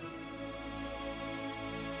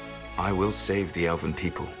 I will save the Elven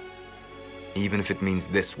people, even if it means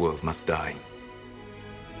this world must die.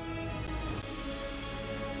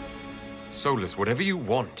 Solus, whatever you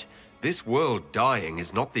want, this world dying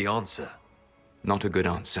is not the answer. Not a good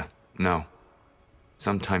answer, no.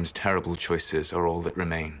 Sometimes terrible choices are all that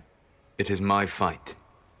remain. It is my fight.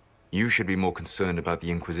 You should be more concerned about the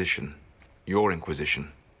Inquisition. Your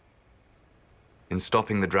Inquisition. In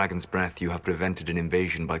stopping the Dragon's Breath, you have prevented an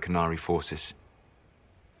invasion by Qunari forces.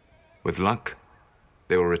 With luck,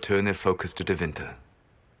 they will return their focus to Tevinter.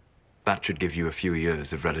 That should give you a few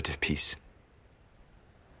years of relative peace.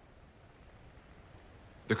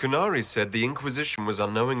 The Qunari said the Inquisition was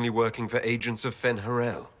unknowingly working for agents of Fen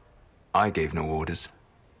Harel. I gave no orders.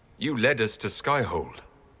 You led us to Skyhold.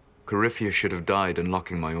 Corypheus should have died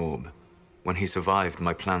unlocking my orb. When he survived,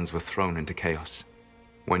 my plans were thrown into chaos.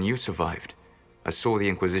 When you survived, I saw the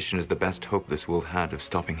Inquisition as the best hope this world had of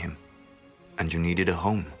stopping him. And you needed a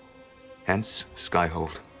home. Hence,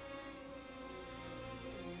 Skyhold.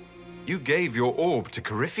 You gave your orb to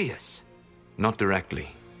Corypheus? Not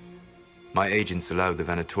directly. My agents allowed the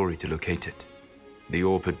Venatori to locate it. The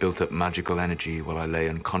orb had built up magical energy while I lay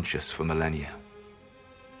unconscious for millennia.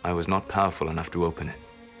 I was not powerful enough to open it.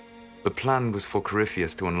 The plan was for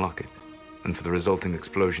Corypheus to unlock it, and for the resulting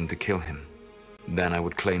explosion to kill him. Then I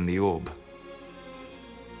would claim the orb.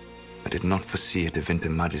 I did not foresee a Tevinter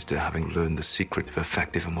Magister having learned the secret of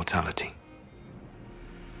effective immortality.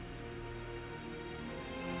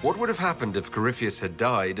 What would have happened if Corypheus had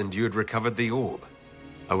died and you had recovered the orb?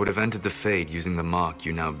 I would have entered the Fade using the mark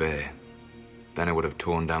you now bear. Then I would have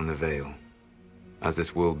torn down the veil. As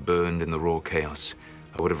this world burned in the raw chaos,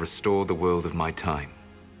 I would have restored the world of my time.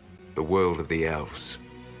 The world of the elves.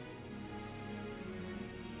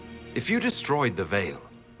 If you destroyed the veil,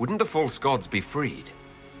 wouldn't the false gods be freed?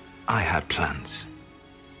 I had plans.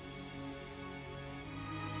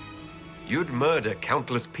 You'd murder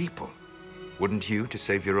countless people. Wouldn't you, to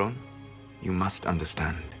save your own? You must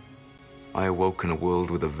understand. I awoke in a world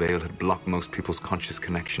where the veil had blocked most people's conscious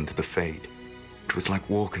connection to the Fade. It was like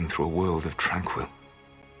walking through a world of tranquil.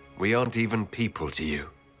 We aren't even people to you.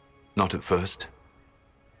 Not at first.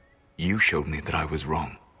 You showed me that I was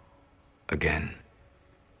wrong. Again.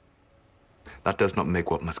 That does not make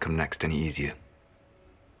what must come next any easier.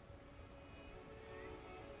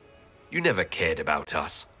 You never cared about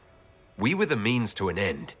us. We were the means to an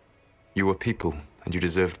end. You were people, and you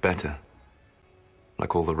deserved better.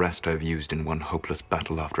 Like all the rest I've used in one hopeless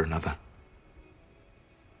battle after another.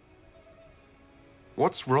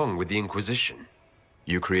 What's wrong with the Inquisition?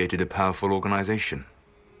 You created a powerful organization.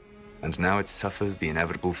 And now it suffers the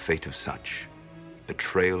inevitable fate of such.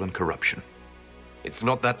 Betrayal and corruption. It's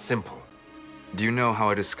not that simple. Do you know how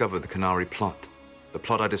I discovered the Qunari plot? The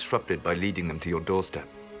plot I disrupted by leading them to your doorstep.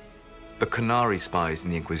 The Qunari spies in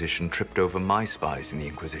the Inquisition tripped over my spies in the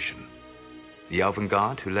Inquisition. The Elven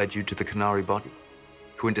Guard who led you to the Qunari body?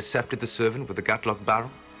 Who intercepted the servant with the Gatlock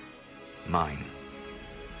barrel? Mine.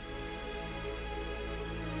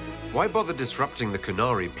 Why bother disrupting the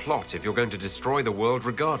Qunari plot if you're going to destroy the world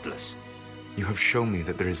regardless? You have shown me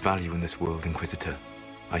that there is value in this world, Inquisitor.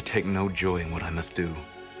 I take no joy in what I must do.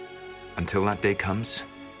 Until that day comes,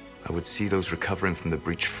 I would see those recovering from the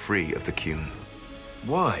breach free of the Qun.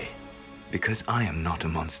 Why? Because I am not a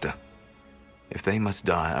monster. If they must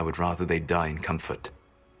die, I would rather they die in comfort.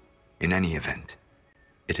 In any event,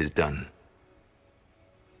 it is done.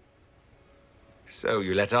 So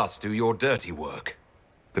you let us do your dirty work?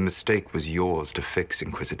 The mistake was yours to fix,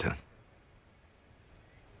 Inquisitor.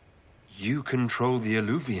 You control the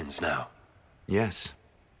Eluvians now? Yes.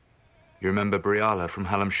 You remember Briala from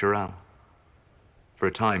Halam Shiral? For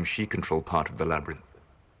a time, she controlled part of the labyrinth.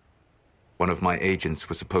 One of my agents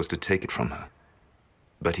was supposed to take it from her,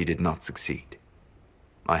 but he did not succeed.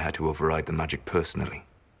 I had to override the magic personally.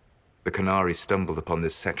 The Qunari stumbled upon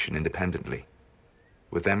this section independently.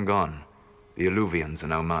 With them gone, the Eluvians are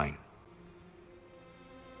now mine.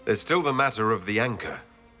 There's still the matter of the anchor.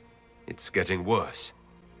 It's getting worse.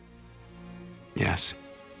 Yes,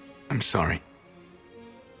 I'm sorry.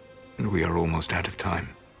 And we are almost out of time.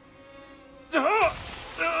 The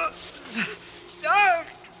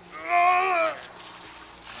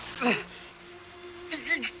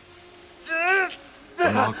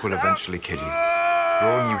mark will eventually kill you.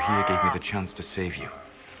 Drawing you here gave me the chance to save you.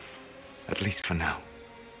 At least for now.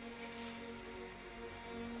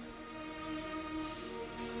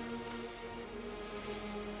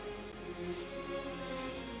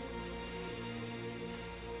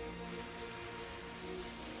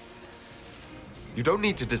 You don't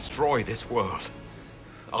need to destroy this world.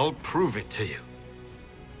 I'll prove it to you.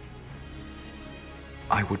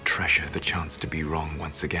 I would treasure the chance to be wrong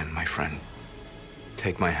once again, my friend.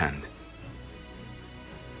 Take my hand.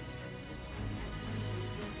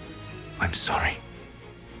 I'm sorry.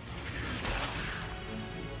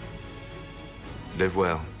 Live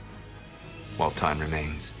well, while time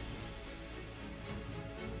remains.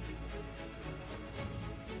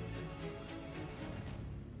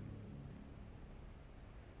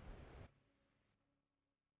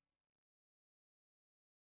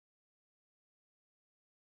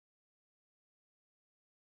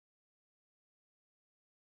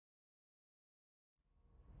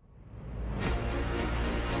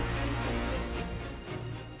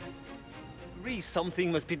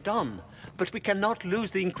 Something must be done, but we cannot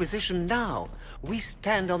lose the Inquisition now. We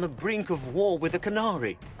stand on the brink of war with the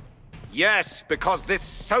Qunari. Yes, because this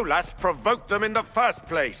Solas provoked them in the first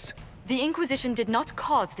place. The Inquisition did not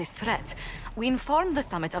cause this threat. We informed the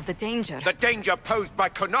Summit of the danger. The danger posed by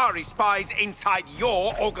Qunari spies inside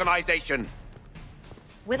your organization.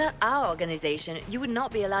 Without our organization, you would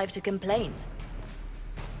not be alive to complain.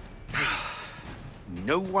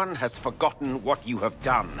 No one has forgotten what you have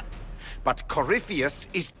done. But Corypheus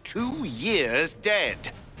is 2 years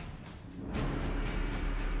dead.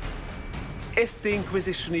 If the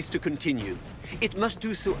Inquisition is to continue, it must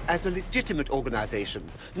do so as a legitimate organization,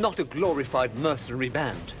 not a glorified mercenary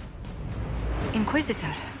band.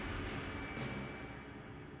 Inquisitor.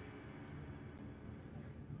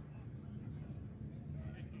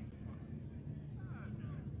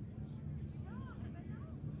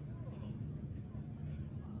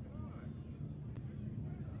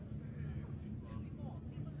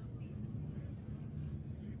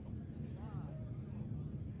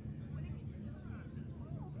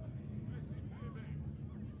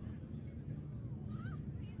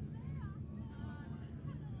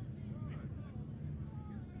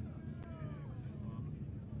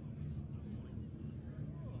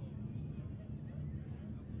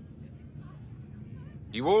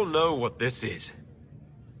 You all know what this is.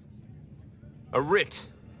 A writ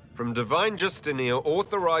from Divine Justinia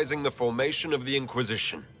authorizing the formation of the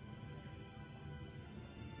Inquisition.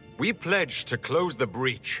 We pledge to close the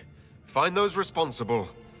breach, find those responsible,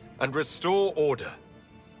 and restore order,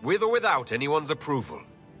 with or without anyone's approval.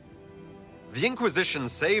 The Inquisition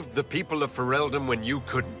saved the people of Ferelden when you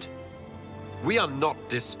couldn't. We are not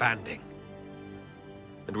disbanding.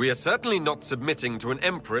 And we are certainly not submitting to an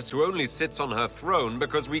empress who only sits on her throne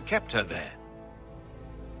because we kept her there.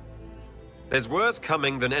 There's worse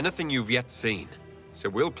coming than anything you've yet seen, so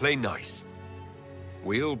we'll play nice.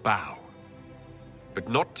 We'll bow. But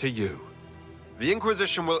not to you. The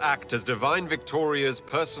Inquisition will act as Divine Victoria's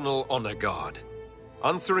personal honor guard.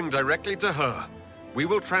 Answering directly to her, we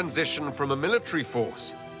will transition from a military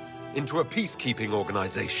force into a peacekeeping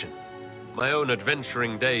organization. My own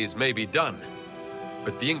adventuring days may be done,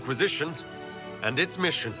 but the Inquisition and its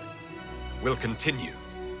mission will continue.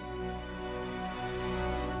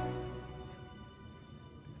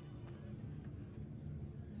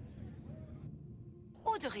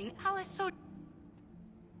 Ordering our soldiers.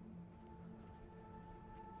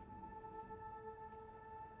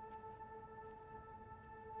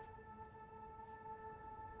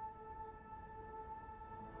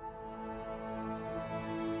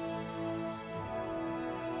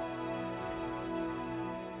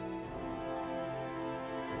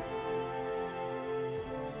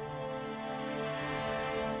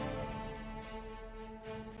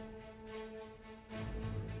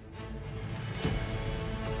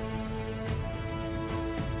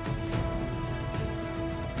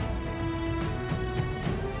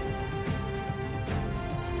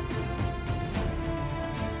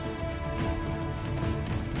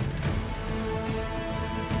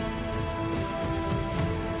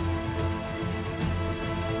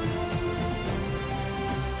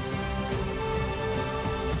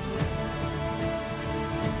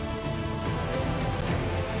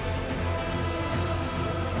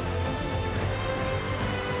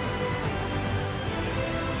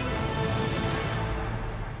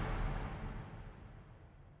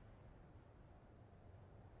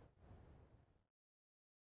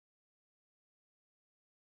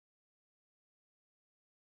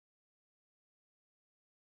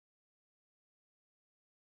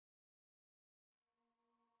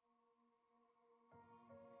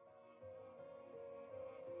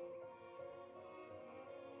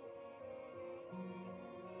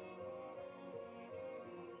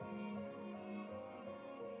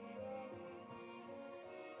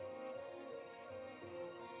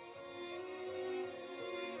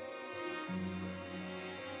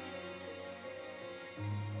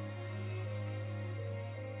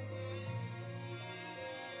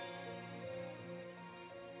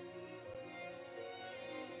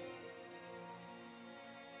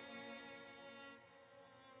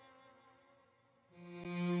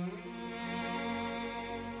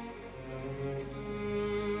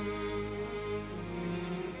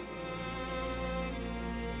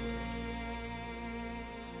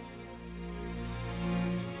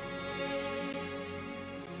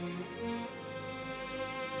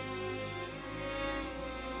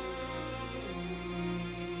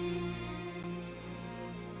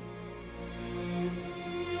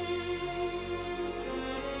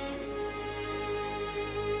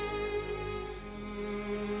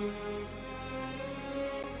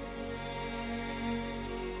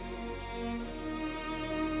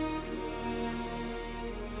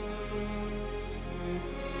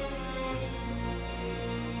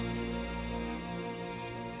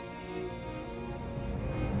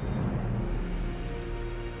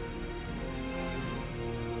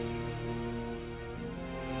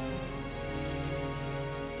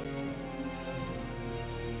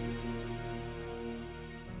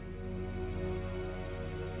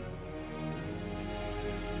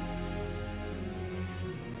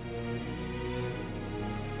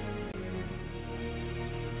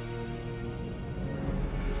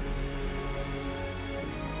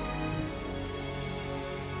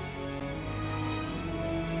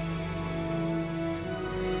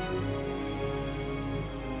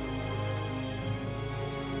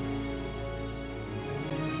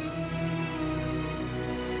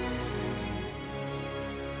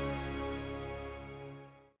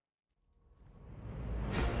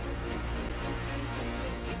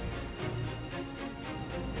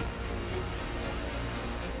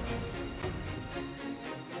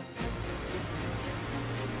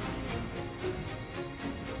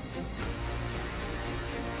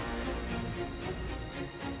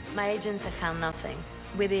 My agents have found nothing.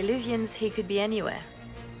 With the Illuvians, he could be anywhere.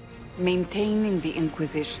 Maintaining the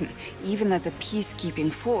Inquisition, even as a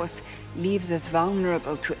peacekeeping force, leaves us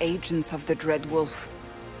vulnerable to agents of the Dread Wolf.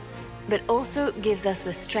 But also gives us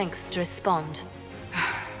the strength to respond.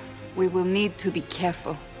 We will need to be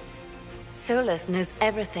careful. Solus knows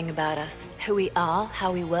everything about us. Who we are,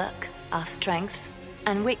 how we work, our strengths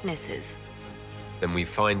and weaknesses. Then we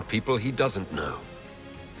find people he doesn't know.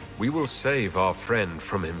 We will save our friend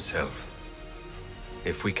from himself.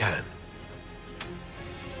 If we can.